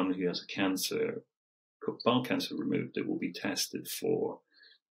 anyone who has bowel cancer removed, it will be tested for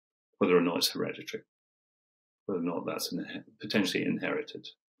whether or not it's hereditary, whether or not that's potentially inherited.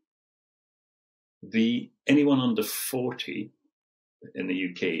 Anyone under 40 in the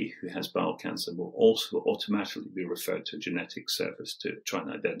UK who has bowel cancer will also automatically be referred to a genetic service to try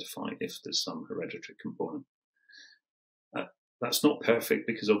and identify if there's some hereditary component. That's not perfect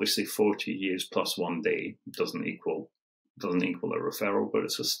because obviously 40 years plus 1 day doesn't equal a referral, but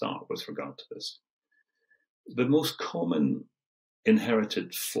it's a start with regard to this. The most common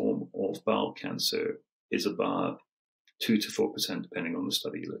inherited form of bowel cancer is about 2 to 4%, depending on the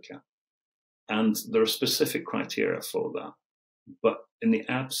study you look at. And there are specific criteria for that. But in the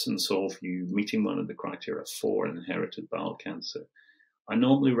absence of you meeting one of the criteria for inherited bowel cancer, I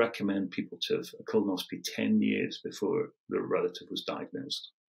normally recommend people to have a colonoscopy 10 years before their relative was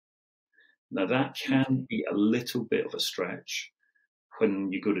diagnosed. Now, that can be a little bit of a stretch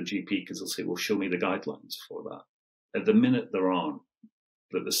when you go to GP, because they'll say, well, show me the guidelines for that. At the minute, there aren't.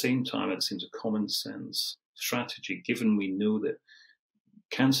 But at the same time, it seems a common sense strategy, given we know that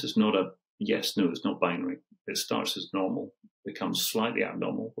cancer is not a yes, no, it's not binary. It starts as normal, becomes slightly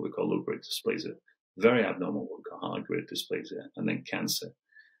abnormal, what we call low-grade dysplasia, very abnormal, what we call high-grade dysplasia, and then cancer.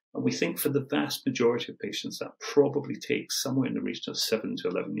 And we think for the vast majority of patients, that probably takes somewhere in the region of 7 to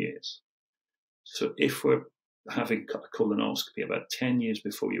 11 years. So if we're having a colonoscopy about 10 years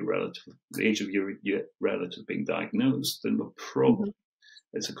before your relative, the age of your relative being diagnosed, then we're probably,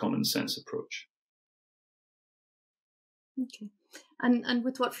 it's a common sense approach. Okay. And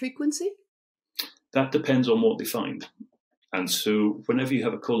with what frequency? That depends on what they find. And so whenever you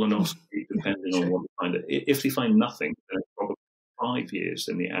have a colonoscopy, depending on what they find, if they find nothing, then it's probably 5 years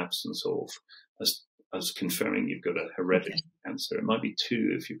in the absence of as confirming you've got a hereditary cancer. It might be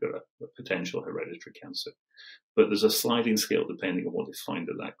 2 if you've got a potential hereditary cancer. But there's a sliding scale depending on what they find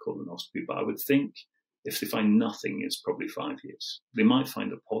at that colonoscopy. But I would think if they find nothing, it's probably 5 years. They might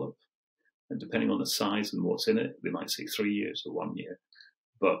find a polyp, and depending on the size and what's in it, they might say 3 years or 1 year.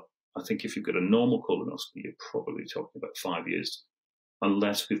 But I think if you've got a normal colonoscopy, you're probably talking about 5 years,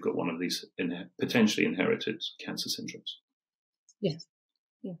 unless we've got one of these potentially inherited cancer syndromes. Yes.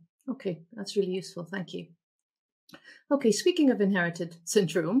 Yeah. Okay, that's really useful. Thank you. Okay, speaking of inherited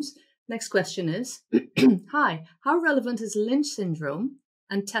syndromes, next question is, hi, how relevant is Lynch syndrome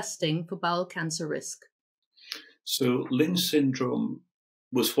and testing for bowel cancer risk? So Lynch syndrome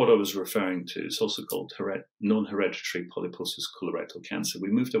was what I was referring to. It's also called non-hereditary polyposis colorectal cancer. We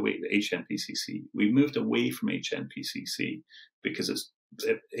moved away to HNPCC. We moved away from HNPCC because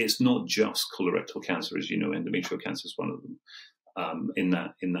it's not just colorectal cancer, as you know. Endometrial cancer is one of them. In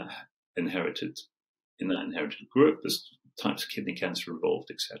that inherited group, there's types of kidney cancer involved,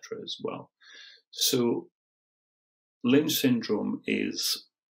 etc. as well. So Lynch syndrome is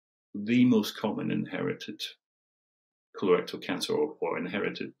the most common inherited colorectal cancer or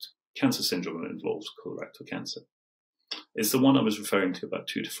inherited cancer syndrome that involves colorectal cancer. It's the one I was referring to, about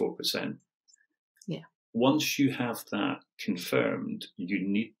 2 to 4%. Yeah. Once you have that confirmed, you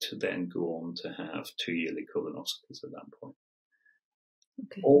need to then go on to have 2 yearly colonoscopies at that point.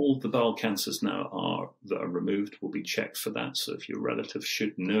 Okay. All the bowel cancers now that are removed will be checked for that. So if your relative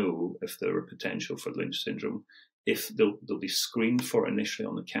should know if there are potential for Lynch syndrome, if they'll be screened for initially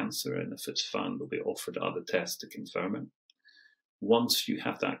on the cancer, and if it's found, they'll be offered other tests to confirm it. Once you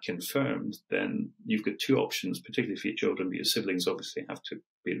have that confirmed, then you've got 2 options, particularly for your children, but your siblings obviously have to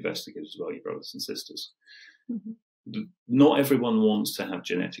be investigated as well, your brothers and sisters. Mm-hmm. Not everyone wants to have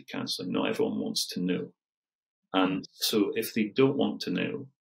genetic counselling. Not everyone wants to know. And so if they don't want to know,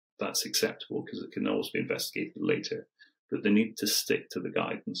 that's acceptable because it can always be investigated later. But they need to stick to the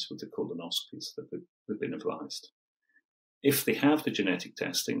guidance with the colonoscopies that they've been advised. If they have the genetic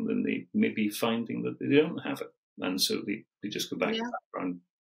testing, then they may be finding that they don't have it. And so they just go back to background,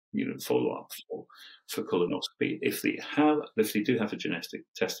 follow up for colonoscopy. If they do have a genetic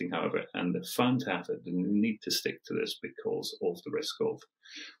testing, however, and they're found to have it, then they need to stick to this because of the risk of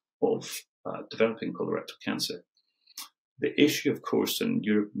developing colorectal cancer. The issue, of course, and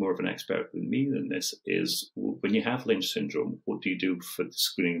you're more of an expert than me in this, is when you have Lynch syndrome, what do you do for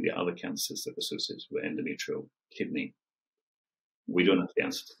screening the other cancers that are associated with endometrial, kidney? We don't have the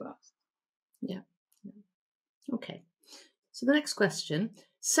answer to that. Yeah. Okay. So the next question.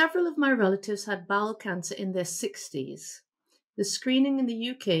 Several of my relatives had bowel cancer in their 60s. The screening in the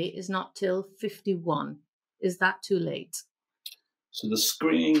UK is not till 51. Is that too late? So the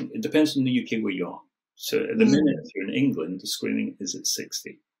screening, it depends on the UK where you are. So at the minute, if you're in England, the screening is at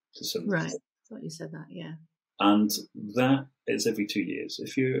 60 to 70. Right. I thought you said that, yeah. And that is every 2 years.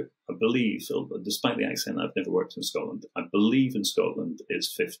 If you, I believe, despite the accent, I've never worked in Scotland. I believe in Scotland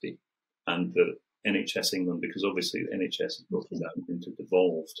it's 50. And the NHS England, because obviously the NHS is broken down into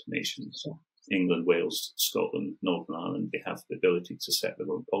devolved nations. Yeah. England, Wales, Scotland, Northern Ireland, they have the ability to set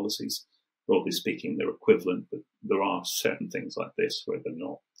their own policies. Broadly speaking, they're equivalent, but there are certain things like this where they're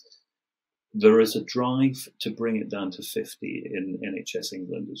not. There is a drive to bring it down to 50 in NHS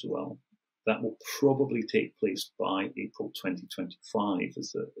England as well. That will probably take place by April 2025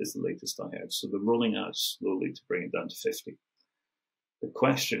 is the latest I heard. So they're rolling out slowly to bring it down to 50. The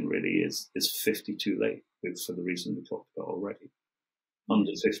question really is 50 too late for the reason we talked about already?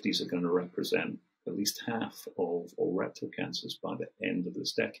 under 50s are going to represent at least half of all rectal cancers by the end of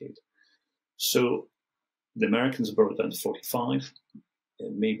this decade. So the Americans have brought it down to 45.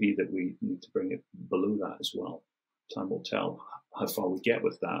 It may be that we need to bring it below that as well. Time will tell how far we get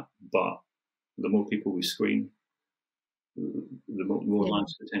with that, but the more people we screen, the more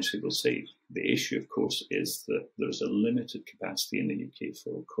lives potentially we'll save. The issue, of course, is that there's a limited capacity in the UK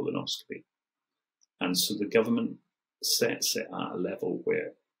for colonoscopy. And so the government sets it at a level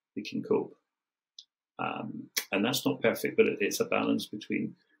where they can cope. And that's not perfect, but it's a balance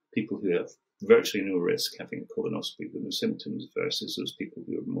between people who have virtually no risk having a colonoscopy with no symptoms versus those people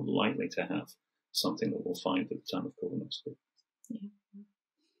who are more likely to have something that we'll find at the time of colonoscopy. Yeah.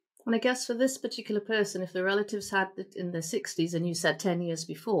 And I guess for this particular person, if the relatives had it in their 60s and you said 10 years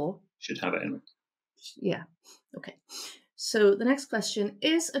before, should have it in. Yeah. Okay. So the next question,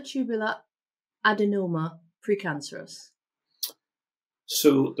 is a tubular adenoma precancerous?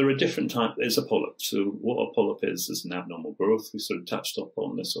 So there are different types. There's a polyp. So what a polyp is an abnormal growth. We sort of touched up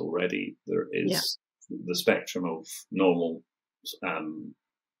on this already. There is the spectrum of normal,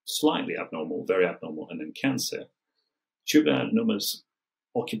 slightly abnormal, very abnormal, and then cancer. Tubular adenomas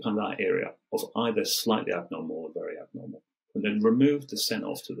occupy that area of either slightly abnormal or very abnormal. When they're removed, they're sent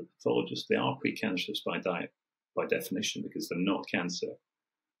off to the pathologist. They are precancerous by definition because they're not cancer.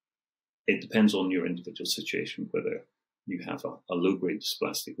 It depends on your individual situation, whether you have a low-grade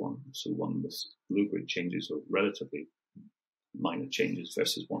dysplastic one, so one with low-grade changes or relatively minor changes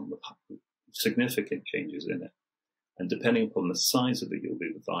versus one with significant changes in it. And depending upon the size of it, you'll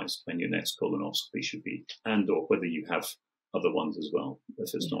be advised when your next colonoscopy should be, and or whether you have other ones as well,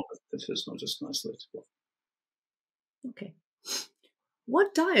 if it's not just an isolated one. Okay.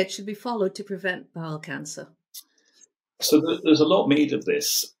 What diet should be followed to prevent bowel cancer? So there's a lot made of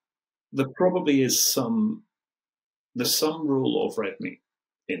this. There probably is there's some role of red meat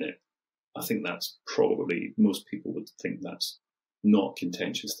in it. I think that's probably, most people would think that's not a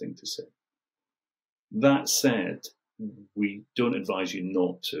contentious thing to say. That said, we don't advise you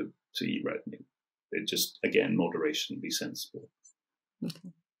not to eat red meat. It just, again, moderation, be sensible.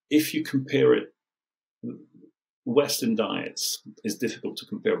 Okay. If you compare it, Western diets is difficult to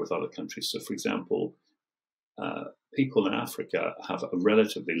compare with other countries. So, for example, people in Africa have a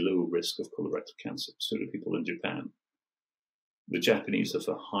relatively low risk of colorectal cancer. So do people in Japan. The Japanese have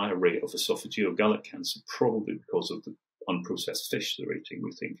a higher rate of esophageal gullet cancer, probably because of the unprocessed fish they're eating.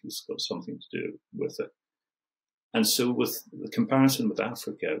 We think it's got something to do with it. And so with the comparison with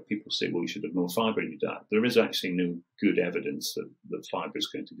Africa, people say, well, you should have more fibre in your diet. There is actually no good evidence that fibre is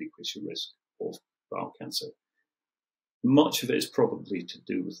going to decrease your risk of bowel cancer. Much of it is probably to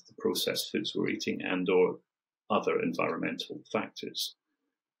do with the processed foods we're eating and or other environmental factors.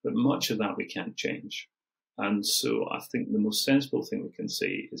 But much of that we can't change. And so I think the most sensible thing we can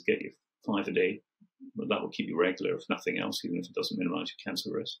say is get your 5 a day. That will keep you regular, if nothing else, even if it doesn't minimize your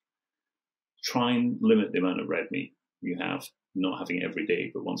cancer risk. Try and limit the amount of red meat you have, not having it every day,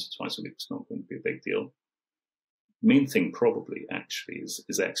 but once or twice a week is not going to be a big deal. Main thing probably actually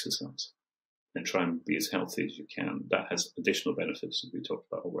is exercise, and try and be as healthy as you can. That has additional benefits that we talked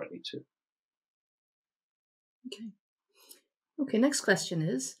about already too. Okay, next question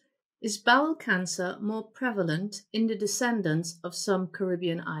is bowel cancer more prevalent in the descendants of some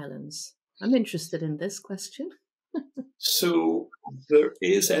Caribbean islands? I'm interested in this question. So there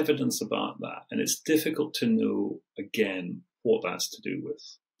is evidence about that, and it's difficult to know, again, what that's to do with.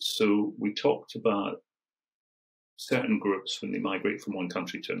 So we talked about certain groups when they migrate from one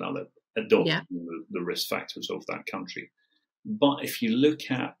country to another, adopting the risk factors of that country. But if you look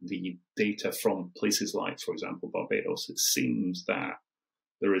at the data from places like, for example, Barbados, it seems that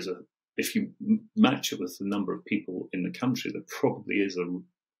there is if you match it with the number of people in the country, there probably is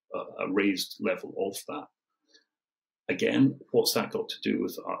a raised level of that. Again, what's that got to do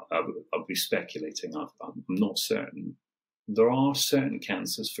with? I'll be speculating. I'm not certain. There are certain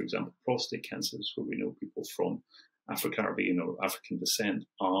cancers, for example, prostate cancers, where we know people from Afro-Caribbean or African descent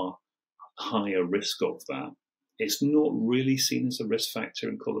are higher risk of that. It's not really seen as a risk factor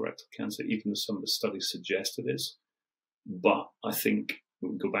in colorectal cancer, even though some of the studies suggest it is. But I think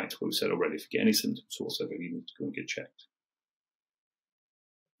we'll go back to what we said already. If you get any symptoms whatsoever, you need to go and get checked.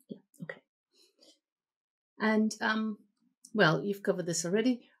 Yeah, okay. And, well, you've covered this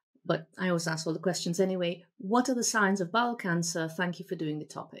already, but I always ask all the questions anyway. What are the signs of bowel cancer? Thank you for doing the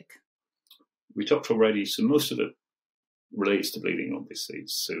topic. We talked already, so most of it relates to bleeding, obviously.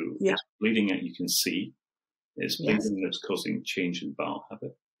 So it's bleeding that you can see. It's bleeding that's causing change in bowel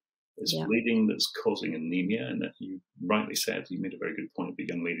habit. It's bleeding that's causing anemia, and that you rightly said, you made a very good point, but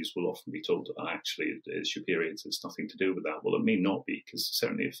young ladies will often be told, actually, it's your periods, it's nothing to do with that. Well, it may not be, because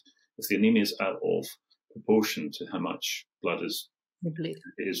certainly if the anemia is out of proportion to how much blood is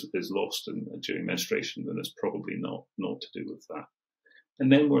lost during menstruation, then it's probably not to do with that.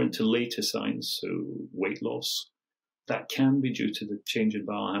 And then we're into later signs, so weight loss. That can be due to the change in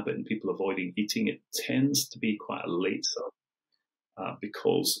bowel habit and people avoiding eating. It tends to be quite a late sign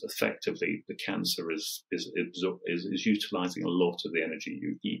because effectively the cancer is utilizing a lot of the energy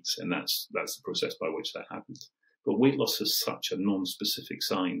you eat, and that's the process by which that happens. But weight loss is such a non-specific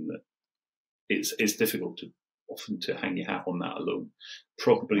sign that it's difficult often to hang your hat on that alone.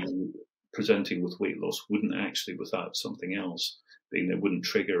 Probably presenting with weight loss wouldn't actually, without something else, being it wouldn't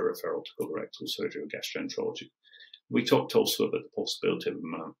trigger a referral to colorectal surgery or gastroenterology. We talked also about the possibility of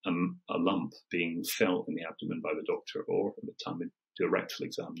a lump being felt in the abdomen by the doctor, or at the time they do a rectal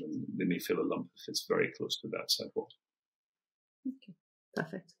exam, and they may feel a lump if it's very close to that side wall. Okay,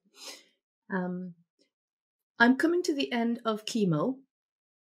 perfect. I'm coming to the end of chemo.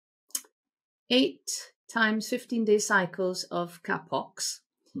 8 times 15-day cycles of capox.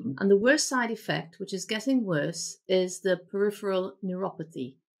 Mm-hmm. And the worst side effect, which is getting worse, is the peripheral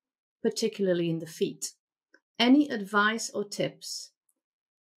neuropathy, particularly in the feet. Any advice or tips,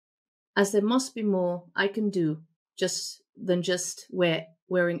 as there must be more I can do than just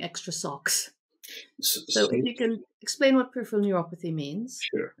wearing extra socks? So if you can explain what peripheral neuropathy means.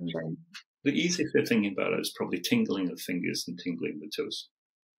 Sure. The easiest way of thinking about it is probably tingling of fingers and tingling the toes.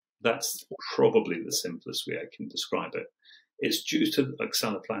 That's probably the simplest way I can describe it. It's due to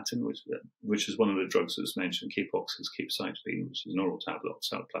oxaliplatin, which is one of the drugs that was mentioned. Capox is capecitabine, which is an oral tablet.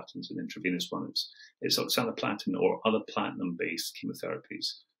 Oxaliplatin is an intravenous one. It's oxaliplatin or other platinum-based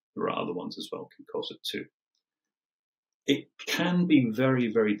chemotherapies. There are other ones as well can cause it too. It can be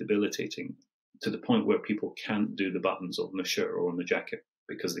very, very debilitating to the point where people can't do the buttons on the shirt or on the jacket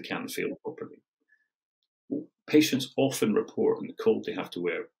because they can't feel properly. Patients often report in the cold they have to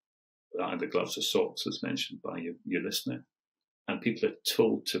wear either gloves or socks, as mentioned by your listener. And people are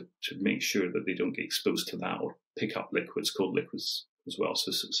told to make sure that they don't get exposed to that or pick up liquids, cold liquids as well.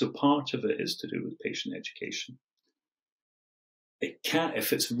 So part of it is to do with patient education. It can,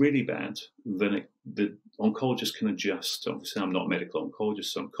 if it's really bad, then the oncologist can adjust. Obviously, I'm not a medical oncologist,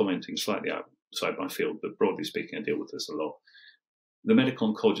 so I'm commenting slightly outside my field, but broadly speaking, I deal with this a lot. The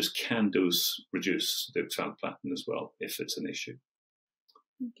medical oncologist can reduce the oxaliplatin as well if it's an issue.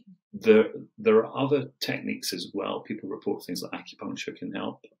 Okay. There are other techniques as well. People report things like acupuncture can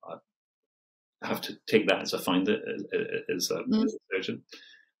help. I have to take that as I find it as a surgeon.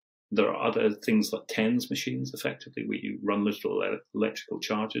 There are other things like TENS machines, effectively, where you run little electrical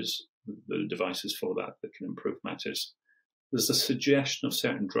charges, the devices for that can improve matters. There's a suggestion of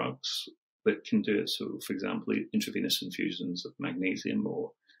certain drugs that can do it. So, for example, intravenous infusions of magnesium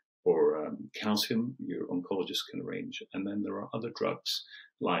or calcium, your oncologist can arrange. And then there are other drugs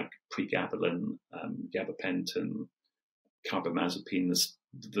like pregabalin, gabapentin, carbamazepine.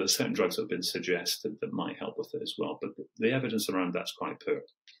 There are certain drugs that have been suggested that might help with it as well, but the evidence around that's quite poor.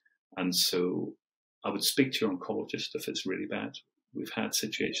 And so I would speak to your oncologist if it's really bad. We've had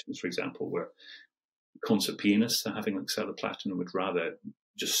situations, for example, where concert pianists are having oxaliplatin and would rather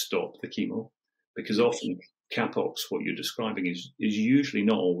just stop the chemo, because often capox, what you're describing, is usually,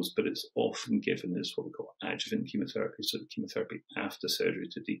 not always, but it's often given as what we call adjuvant chemotherapy, so the chemotherapy after surgery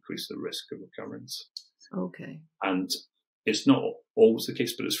to decrease the risk of recurrence. Okay. And it's not always the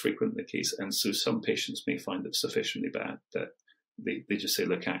case, but it's frequently the case. And so some patients may find it sufficiently bad that they just say,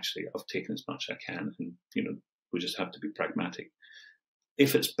 look, actually, I've taken as much as I can, and, we just have to be pragmatic.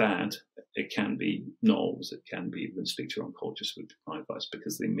 If it's bad, it can be, not always, it can be, even speak to your oncologist would be my advice,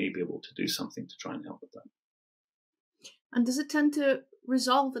 because they may be able to do something to try and help with that. And does it tend to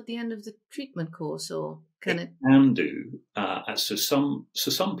resolve at the end of the treatment course, or can it? It can do. So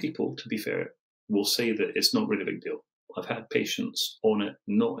some people, to be fair, will say that it's not really a big deal. I've had patients on it,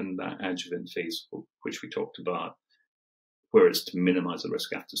 not in that adjuvant phase, which we talked about, where it's to minimize the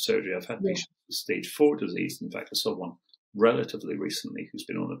risk after surgery. I've had patients with stage 4 disease. In fact, I saw one relatively recently who's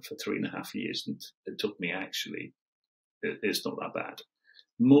been on it for 3.5 years, and it took me it's not that bad.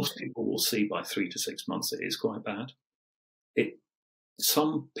 Most people will see by 3 to 6 months it is quite bad.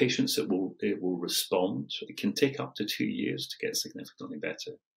 Some patients it will respond. It can take up to 2 years to get significantly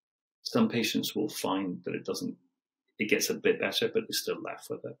better. Some patients will find that it gets a bit better, but they're still left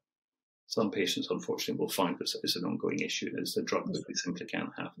with it. Some patients, unfortunately, will find this is an ongoing issue, and it's a drug that we simply can't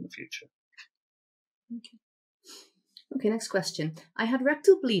have in the future. Okay, next question. I had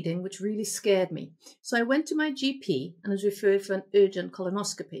rectal bleeding, which really scared me. So I went to my GP and was referred for an urgent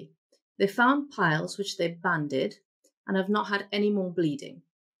colonoscopy. They found piles, which they banded, and I've not had any more bleeding.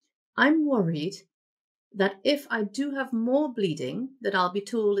 I'm worried that if I do have more bleeding, that I'll be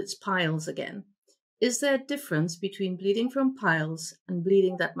told it's piles again. Is there a difference between bleeding from piles and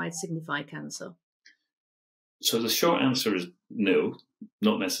bleeding that might signify cancer? So the short answer is no,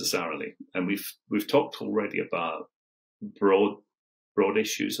 not necessarily. And we've talked already about broad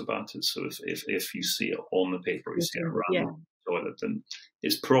issues about it. So if you see it on the paper, you see it around the toilet, then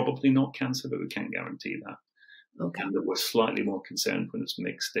it's probably not cancer, but we can't guarantee that. Okay. And that we're slightly more concerned when it's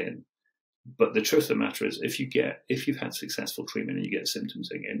mixed in. But the truth of the matter is, if you've had successful treatment and you get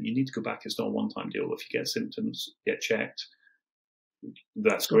symptoms again, you need to go back. It's not a one-time deal. If you get symptoms, get checked.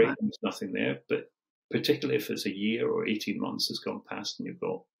 That's great. There's nothing there. But particularly if it's a year or 18 months has gone past and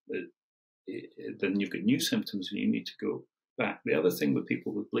then you've got new symptoms and you need to go back. The other thing with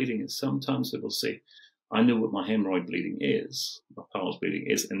people with bleeding is sometimes they will say, I know what my hemorrhoid bleeding is, my piles bleeding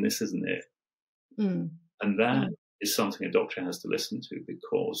is, and this isn't it. Mm. And that is something a doctor has to listen to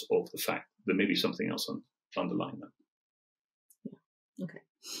because of the fact there may be something else underlying that. Yeah. Okay.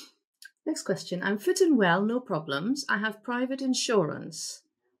 Next question. I'm fit and well, no problems. I have private insurance.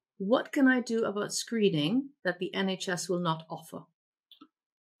 What can I do about screening that the NHS will not offer?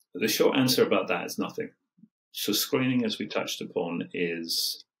 The short answer about that is nothing. So screening, as we touched upon,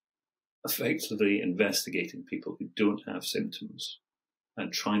 is effectively investigating people who don't have symptoms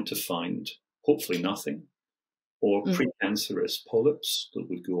and trying to find, hopefully, nothing, or precancerous polyps that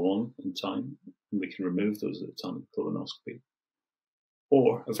would go on in time, and we can remove those at the time of colonoscopy,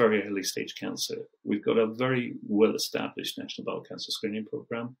 or a very early stage cancer. We've got a very well-established National Bowel Cancer Screening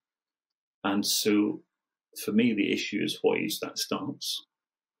Programme. And so for me, the issue is what age that starts.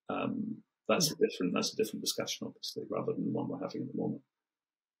 That's a different discussion, obviously, rather than the one we're having at the moment.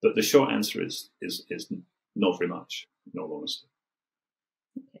 But the short answer is not very much, in all honesty.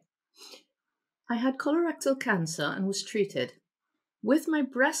 Okay. I had colorectal cancer and was treated. With my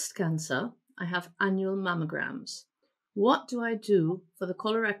breast cancer, I have annual mammograms. What do I do for the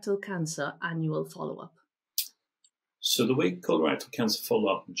colorectal cancer annual follow-up? So the way colorectal cancer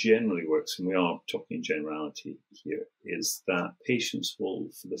follow-up generally works, and we are talking in generality here, is that patients will,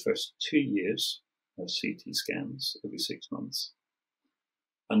 for the first 2 years, have CT scans every 6 months.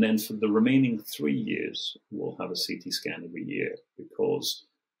 And then for the remaining 3 years, we'll have a CT scan every year, because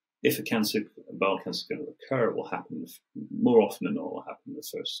if a bowel cancer is going to occur, it will happen more often than not, it will happen in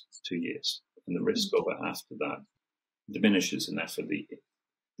the first 2 years. And the risk of it after that diminishes, and therefore the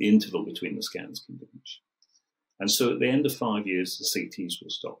interval between the scans can diminish. And so at the end of 5 years, the CTs will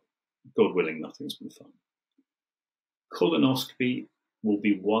stop. God willing, nothing's been found. Colonoscopy will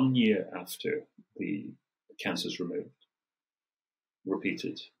be 1 year after the cancer's removed,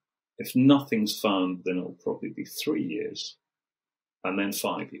 repeated. If nothing's found, then it'll probably be 3 years, and then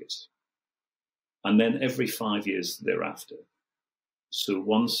 5 years. And then every 5 years thereafter. So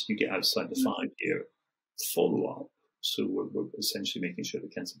once you get outside the 5-year follow-up, so we're essentially making sure the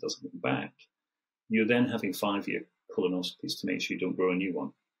cancer doesn't come back, you're then having 5-year colonoscopies to make sure you don't grow a new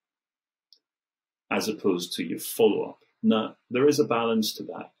one, as opposed to your follow-up. Now, there is a balance to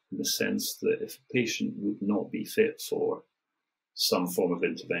that in the sense that if a patient would not be fit for some form of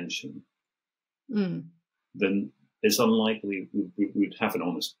intervention, then it's unlikely we'd have an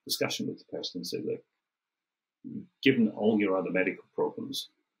honest discussion with the person and say, look, given all your other medical problems,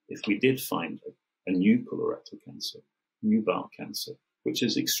 if we did find a new colorectal cancer, new bowel cancer, which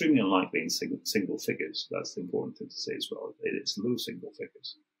is extremely unlikely in single figures, that's the important thing to say as well, it's low single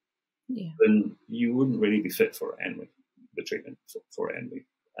figures, then you wouldn't really be fit for it anyway, the treatment for it anyway.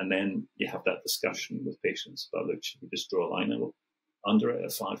 And then you have that discussion with patients about, look, should we just draw a line under it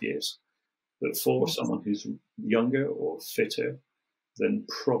at 5 years? But for someone who's younger or fitter, then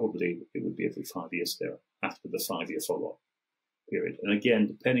probably it would be every 5 years there after the 5-year follow-up period. And again,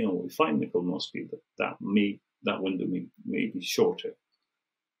 depending on what we find in the colonoscopy, that window may be shorter.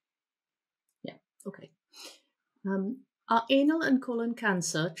 Yeah, okay. Are anal and colon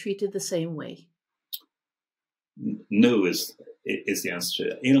cancer treated the same way? No is the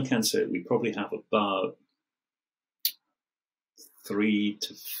answer. Anal cancer, we probably have about 3,000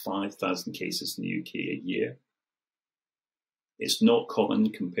 to 5,000 cases in the UK a year. It's not common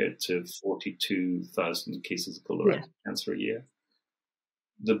compared to 42,000 cases of colorectal cancer a year.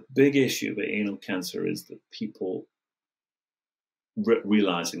 The big issue with anal cancer is that people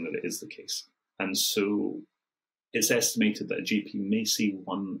realizing that it is the case. And so it's estimated that a GP may see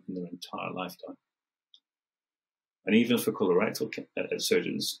one in their entire lifetime. And even for colorectal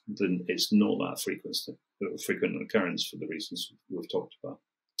surgeons, then it's not that frequent occurrence for the reasons we've talked about.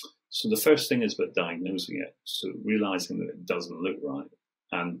 So the first thing is about diagnosing it. So realizing that it doesn't look right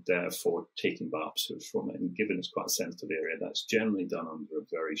and therefore taking biopsies from it. And given it's quite a sensitive area, that's generally done under a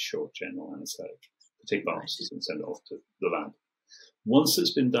very short general anaesthetic. To take biopsies and send it off to the lab. Once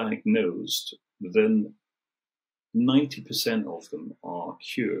it's been diagnosed, then 90% of them are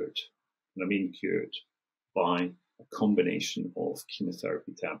cured, and I mean cured, by a combination of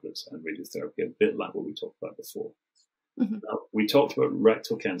chemotherapy tablets and radiotherapy, a bit like what we talked about before. Now, we talked about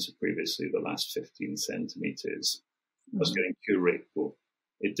rectal cancer previously, the last 15 centimeters was getting cure rate, well,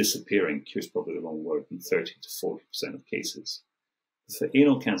 it disappearing, cure is probably the wrong word, in 30 to 40% of cases. For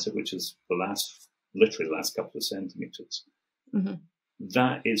anal cancer, which is literally the last couple of centimeters,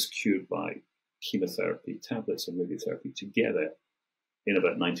 that is cured by chemotherapy tablets and radiotherapy together in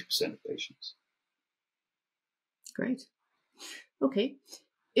about 90% of patients. Great. Okay.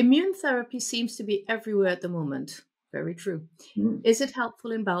 Immune therapy seems to be everywhere at the moment. Very true. Is it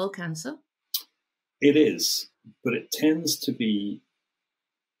helpful in bowel cancer? It is, but it tends to be,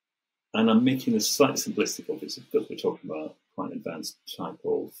 and I'm making this slightly simplistic, obviously, because we're talking about quite an advanced type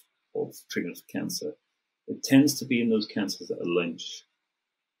of treatment for cancer. It tends to be in those cancers that are Lynch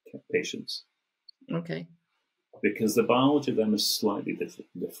patients. Okay. Because the biology of them is slightly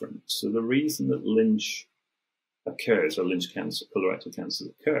different. So the reason that Lynch occurs, or Lynch cancer, colorectal cancers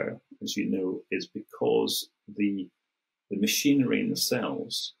occur, as you know, is because the machinery in the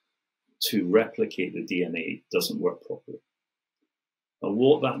cells to replicate the DNA doesn't work properly. And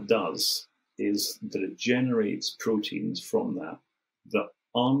what that does is that it generates proteins from that that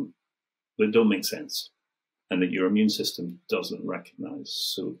don't make sense and that your immune system doesn't recognize.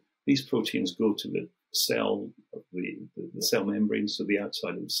 So these proteins go to the cell, the cell membrane, so the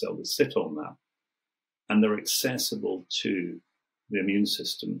outside of the cell, they sit on that, and they're accessible to the immune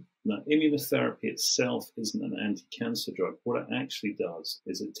system. Now, immunotherapy itself isn't an anti-cancer drug. What it actually does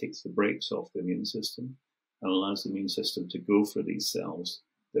is it takes the brakes off the immune system and allows the immune system to go for these cells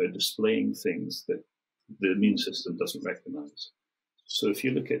that are displaying things that the immune system doesn't recognize. So if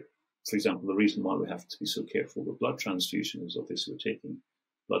you look at, for example, the reason why we have to be so careful with blood transfusion is obviously we're taking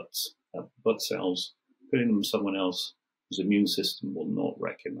blood cells, putting them in someone else whose immune system will not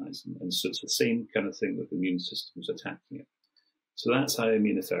recognize them. And so it's the same kind of thing that the immune system is attacking it. So that's how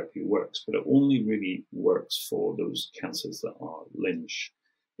immunotherapy works, but it only really works for those cancers that are Lynch.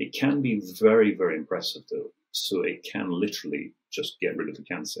 It can be very, very impressive though. So it can literally just get rid of the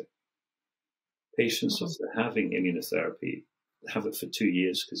cancer. Patients, if they're having immunotherapy, have it for 2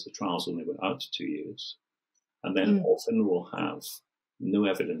 years because the trials only went out to 2 years. And then often will have no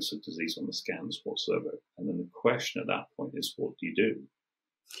evidence of disease on the scans whatsoever. And then the question at that point is, what do you do?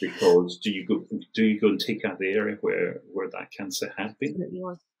 Because do you go and take out the area where that cancer had been? It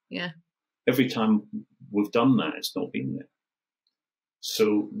was, yeah. Every time we've done that, it's not been there.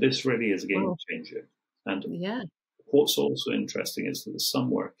 So this really is a game changer. And what's also interesting is that there's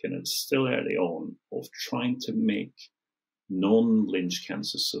some work, and it's still early on, of trying to make non-Lynch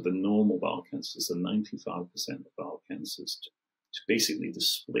cancers, so the normal bowel cancers, the 95% of bowel cancers, to basically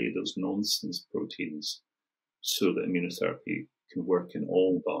display those nonsense proteins so that immunotherapy can work in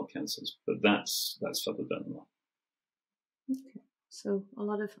all bowel cancers. But that's further down the line. Okay. So a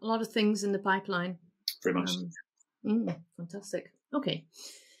lot of things in the pipeline. Very much. Fantastic. Okay.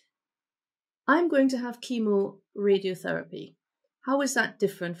 I'm going to have chemoradiotherapy. How is that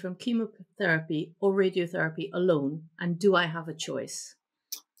different from chemotherapy or radiotherapy alone? And do I have a choice?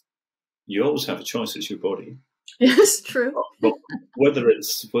 You always have a choice. It's your body. Yes, true. But whether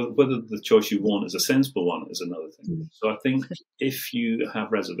the choice you want is a sensible one is another thing. So I think if you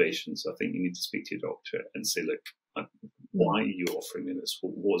have reservations, I think you need to speak to your doctor and say, look, why are you offering me this?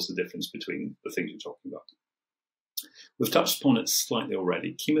 What's the difference between the things you're talking about? We've touched upon it slightly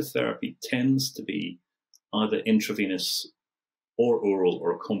already. Chemotherapy tends to be either intravenous or oral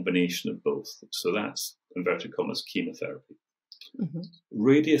or a combination of both. So that's, inverted commas, chemotherapy.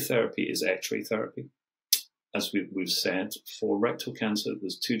 Radiotherapy is X-ray therapy. As we've said, for rectal cancer,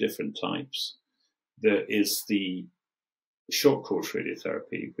 there's two different types. There is the short course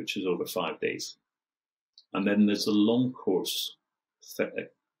radiotherapy, which is over 5 days. And then there's the long course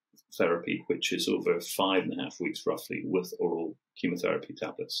therapy, which is over 5.5 weeks, roughly, with oral chemotherapy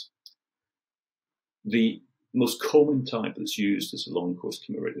tablets. The most common type that's used is a long course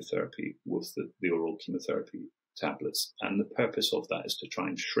chemoradiotherapy with the oral chemotherapy tablets. And the purpose of that is to try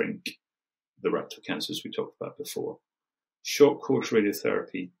and shrink the rectal cancers we talked about before. Short course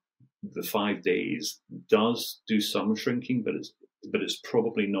radiotherapy, the 5 days, does do some shrinking, but it's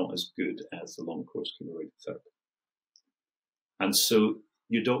probably not as good as the long course chemoradiotherapy. And so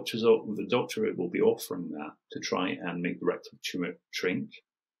the doctor will be offering that to try and make the rectal tumor shrink,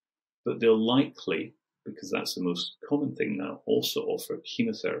 but they'll likely because that's the most common thing now, also offer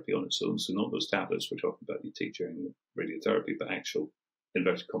chemotherapy on its own. So not those tablets we're talking about you take during radiotherapy, but actual,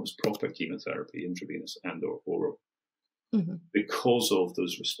 inverted commas, proper chemotherapy, intravenous and or oral. Mm-hmm. Because of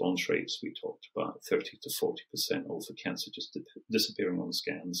those response rates we talked about, 30 to 40% of the cancer just disappearing on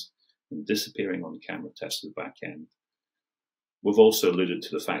scans and disappearing on camera tests at the back end. We've also alluded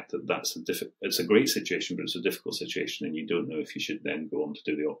to the fact that it's a great situation, but it's a difficult situation, and you don't know if you should then go on to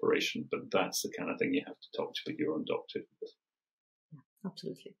do the operation. But that's the kind of thing you have to talk to your own doctor with.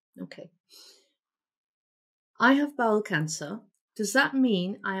 Absolutely. Okay. I have bowel cancer. Does that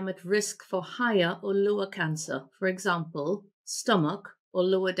mean I am at risk for higher or lower cancer? For example, stomach or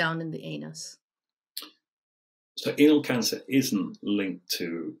lower down in the anus? So anal cancer isn't linked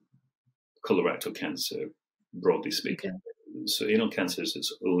to colorectal cancer, broadly speaking. Okay. So anal cancer is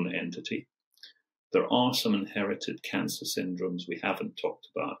its own entity. There are some inherited cancer syndromes we haven't talked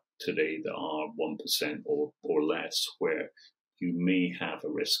about today that are 1% or less, where you may have a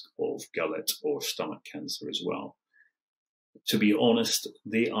risk of gullet or stomach cancer as well. To be honest,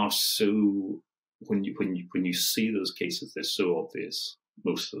 they are so, when you see those cases, they're so obvious,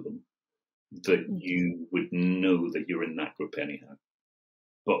 most of them, that you would know that you're in that group anyhow.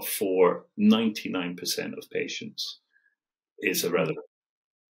 But for 99% of patients, it's irrelevant.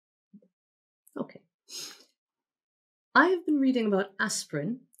 Okay. I have been reading about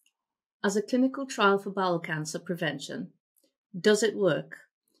aspirin as a clinical trial for bowel cancer prevention. Does it work?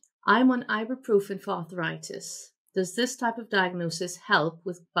 I'm on ibuprofen for arthritis. Does this type of diagnosis help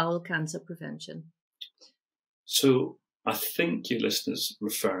with bowel cancer prevention? So I think your listener's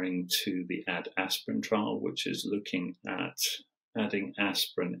referring to the Add Aspirin trial, which is looking at adding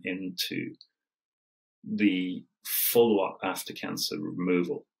aspirin into the follow-up after cancer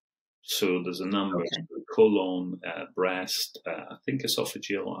removal. So there's a number, of colon, breast, I think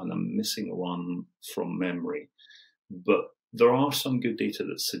esophageal, and I'm missing one from memory. But there are some good data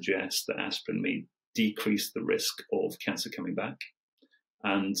that suggest that aspirin may decrease the risk of cancer coming back.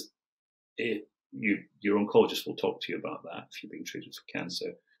 And your oncologist will talk to you about that if you're being treated for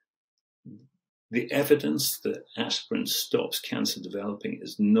cancer. The evidence that aspirin stops cancer developing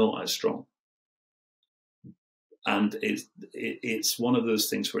is not as strong. And it's one of those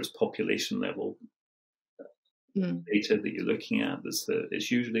things where it's population level data that you're looking at.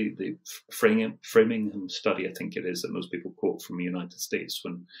 It's usually the Framingham study, I think it is, that most people quote from the United States,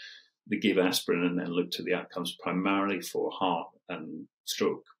 when they gave aspirin and then looked at the outcomes primarily for heart and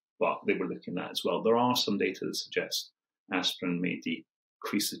stroke, but they were looking at that as well. There are some data that suggest aspirin may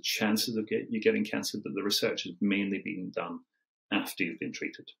decrease the chances of you getting cancer, but the research is mainly being done after you've been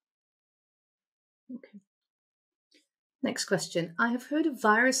treated. Okay. Next question. I have heard of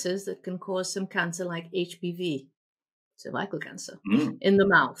viruses that can cause some cancer like HPV, cervical cancer, in the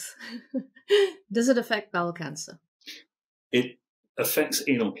mouth. Does it affect bowel cancer? It affects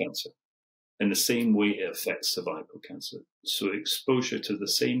anal cancer in the same way it affects cervical cancer. So exposure to the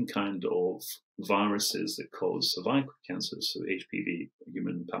same kind of viruses that cause cervical cancer, so HPV,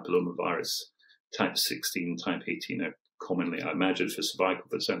 human papillomavirus, type 16, type 18 are commonly, I imagine, for cervical,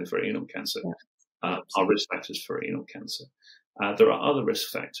 but certainly for anal cancer. Yeah. Are risk factors for anal cancer. There are other risk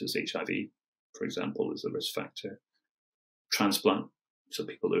factors. HIV, for example, is a risk factor. Transplant, so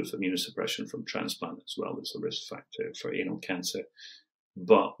people who have immunosuppression from transplant as well, is a risk factor for anal cancer.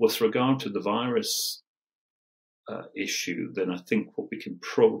 But with regard to the virus issue, then I think what we can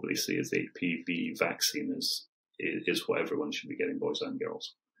probably say is the HPV vaccine is what everyone should be getting, boys and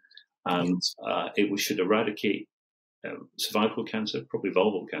girls. And we should eradicate cervical cancer, probably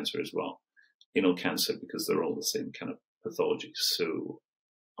vulval cancer as well. Anal cancer, because they're all the same kind of pathology. So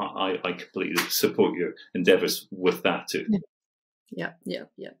I completely support your endeavours with that too. Yeah.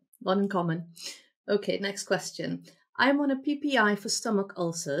 One in common. Okay, next question. I'm on a PPI for stomach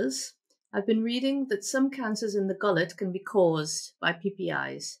ulcers. I've been reading that some cancers in the gullet can be caused by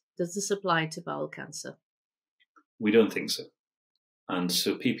PPIs. Does this apply to bowel cancer? We don't think so. And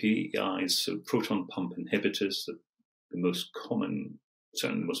so PPIs, so proton pump inhibitors, the most common,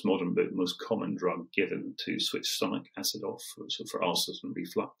 certainly the most modern, but most common drug given to switch stomach acid off, so for ulcers and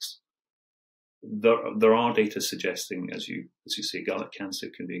reflux. There are data suggesting, as you say, gullet cancer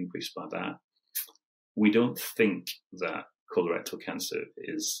can be increased by that. We don't think that colorectal cancer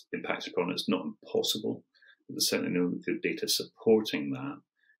is impacted upon. It's not impossible, but there's certainly no good data supporting that.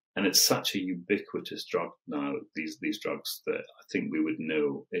 And it's such a ubiquitous drug now, these drugs, that I think we would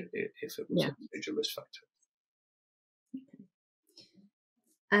know if it was a major risk factor.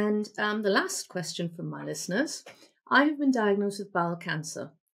 And the last question from my listeners. I have been diagnosed with bowel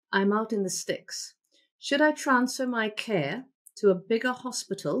cancer. I'm out in the sticks. Should I transfer my care to a bigger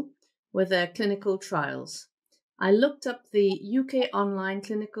hospital were their clinical trials. I looked up the UK online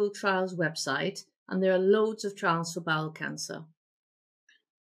clinical trials website, and there are loads of trials for bowel cancer.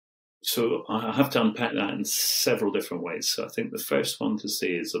 So I have to unpack that in several different ways. So I think the first one to say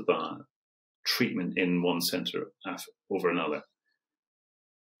is about treatment in one centre over another.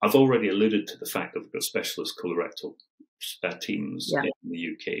 I've already alluded to the fact that we've got specialist colorectal teams in the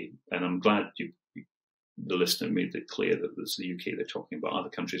UK, and I'm glad the listener made it clear that it's the UK they're talking about. Other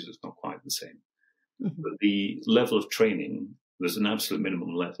countries, it's not quite the same. Mm-hmm. But the level of training, there's an absolute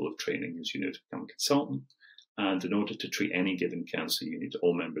minimum level of training, as you know, to become a consultant. And in order to treat any given cancer, you need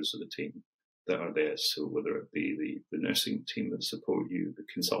all members of the team that are there. So whether it be the nursing team that support you, the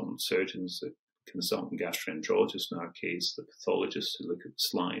consultant surgeons, the consultant gastroenterologists in our case, the pathologists who look at the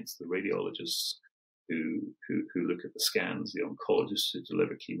slides, the radiologists who look at the scans, the oncologists who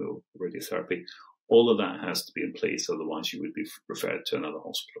deliver chemo, radiotherapy, all of that has to be in place. Otherwise, you would be referred to another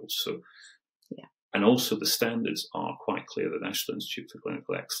hospital. So, and also the standards are quite clear. The National Institute for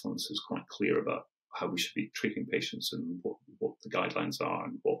Clinical Excellence is quite clear about how we should be treating patients and what the guidelines are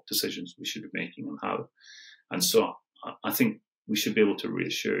and what decisions we should be making and how. And so I think we should be able to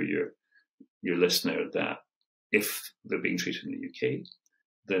reassure your listener that if they're being treated in the UK,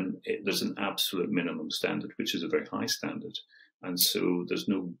 then there's an absolute minimum standard, which is a very high standard. And so there's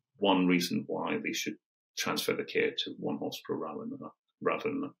no one reason why they should transfer the care to one hospital rather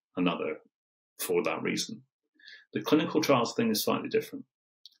than another for that reason. The clinical trials thing is slightly different.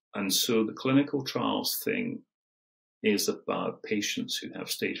 And so the clinical trials thing is about patients who have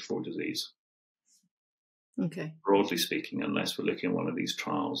stage 4 disease. Okay. Broadly speaking, unless we're looking at one of these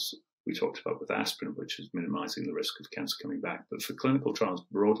trials we talked about with aspirin, which is minimizing the risk of cancer coming back. But for clinical trials,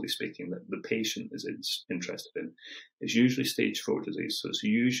 broadly speaking, that the patient is interested in is usually stage 4 disease. So it's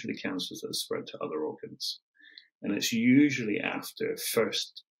usually cancers that are spread to other organs. And it's usually after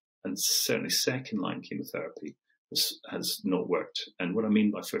first and certainly second line chemotherapy has not worked. And what I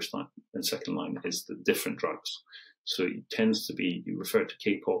mean by first line and second line is the different drugs. So it tends to be, you refer to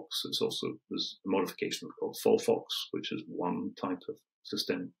K-pox, there's a modification called Folfox, which is one type of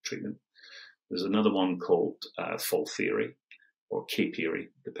systemic treatment. There's another one called Folfiri or K-Piri,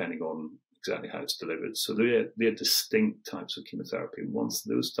 depending on exactly how it's delivered. So they're distinct types of chemotherapy. And once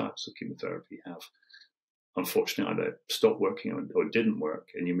those types of chemotherapy have, unfortunately, either stopped working or didn't work,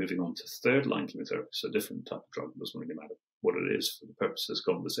 and you're moving on to third line chemotherapy, so a different type of drug, it doesn't really matter what it is for the purpose of this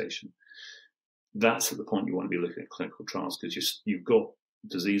conversation. That's at the point you want to be looking at clinical trials, because you've got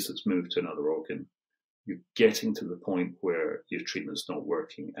disease that's moved to another organ. You're getting to the point where your treatment's not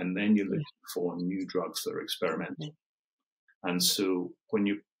working, and then you're looking for new drugs that are experimental. And so when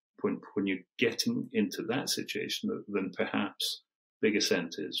you're getting into that situation, then perhaps bigger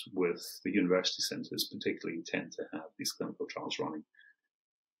centres with the university centres particularly tend to have these clinical trials running.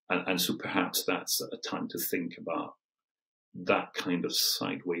 And so perhaps that's a time to think about that kind of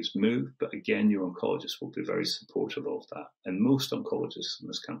sideways move. But again, your oncologist will be very supportive of that. And most oncologists in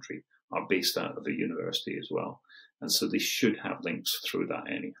this country are based out of a university as well. And so they should have links through that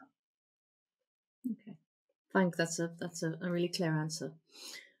anyhow. Okay. Thanks. That's a really clear answer.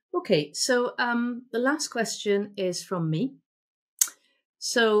 Okay. So the last question is from me.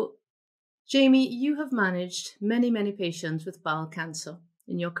 So, Jamie, you have managed many patients with bowel cancer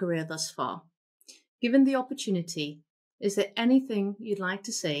in your career thus far. Given the opportunity, is there anything you'd like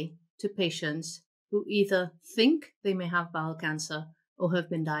to say to patients who either think they may have bowel cancer or have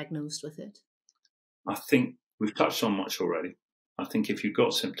been diagnosed with it? I think we've touched on much already. I think if you've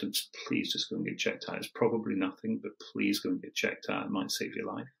got symptoms, please just go and get checked out. It's probably nothing, but please go and get checked out. It might save your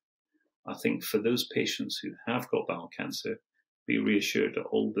life. I think for those patients who have got bowel cancer, be reassured that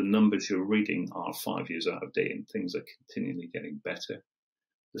all the numbers you're reading are 5 years out of date and things are continually getting better.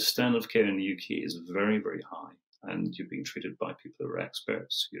 The standard of care in the UK is very, very high, and you're being treated by people who are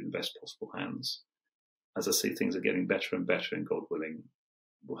experts. You're in the best possible hands. As I say, things are getting better and better, and God willing,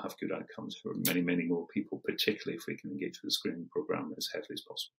 we'll have good outcomes for many more people, particularly if we can engage with the screening program as heavily as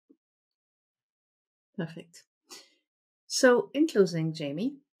possible. Perfect. So in closing,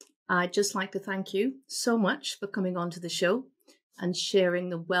 Jamie, I'd just like to thank you so much for coming on to the show and sharing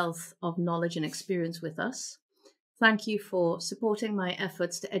the wealth of knowledge and experience with us. Thank you for supporting my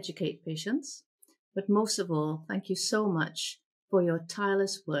efforts to educate patients. But most of all, thank you so much for your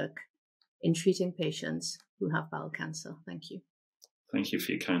tireless work in treating patients who have bowel cancer. Thank you. Thank you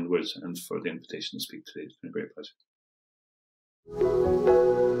for your kind words and for the invitation to speak today. It's been a great pleasure.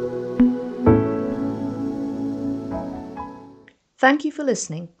 Thank you for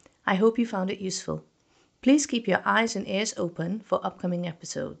listening. I hope you found it useful. Please keep your eyes and ears open for upcoming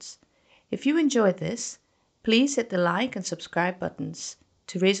episodes. If you enjoyed this, please hit the like and subscribe buttons.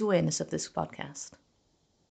 to raise awareness of this podcast.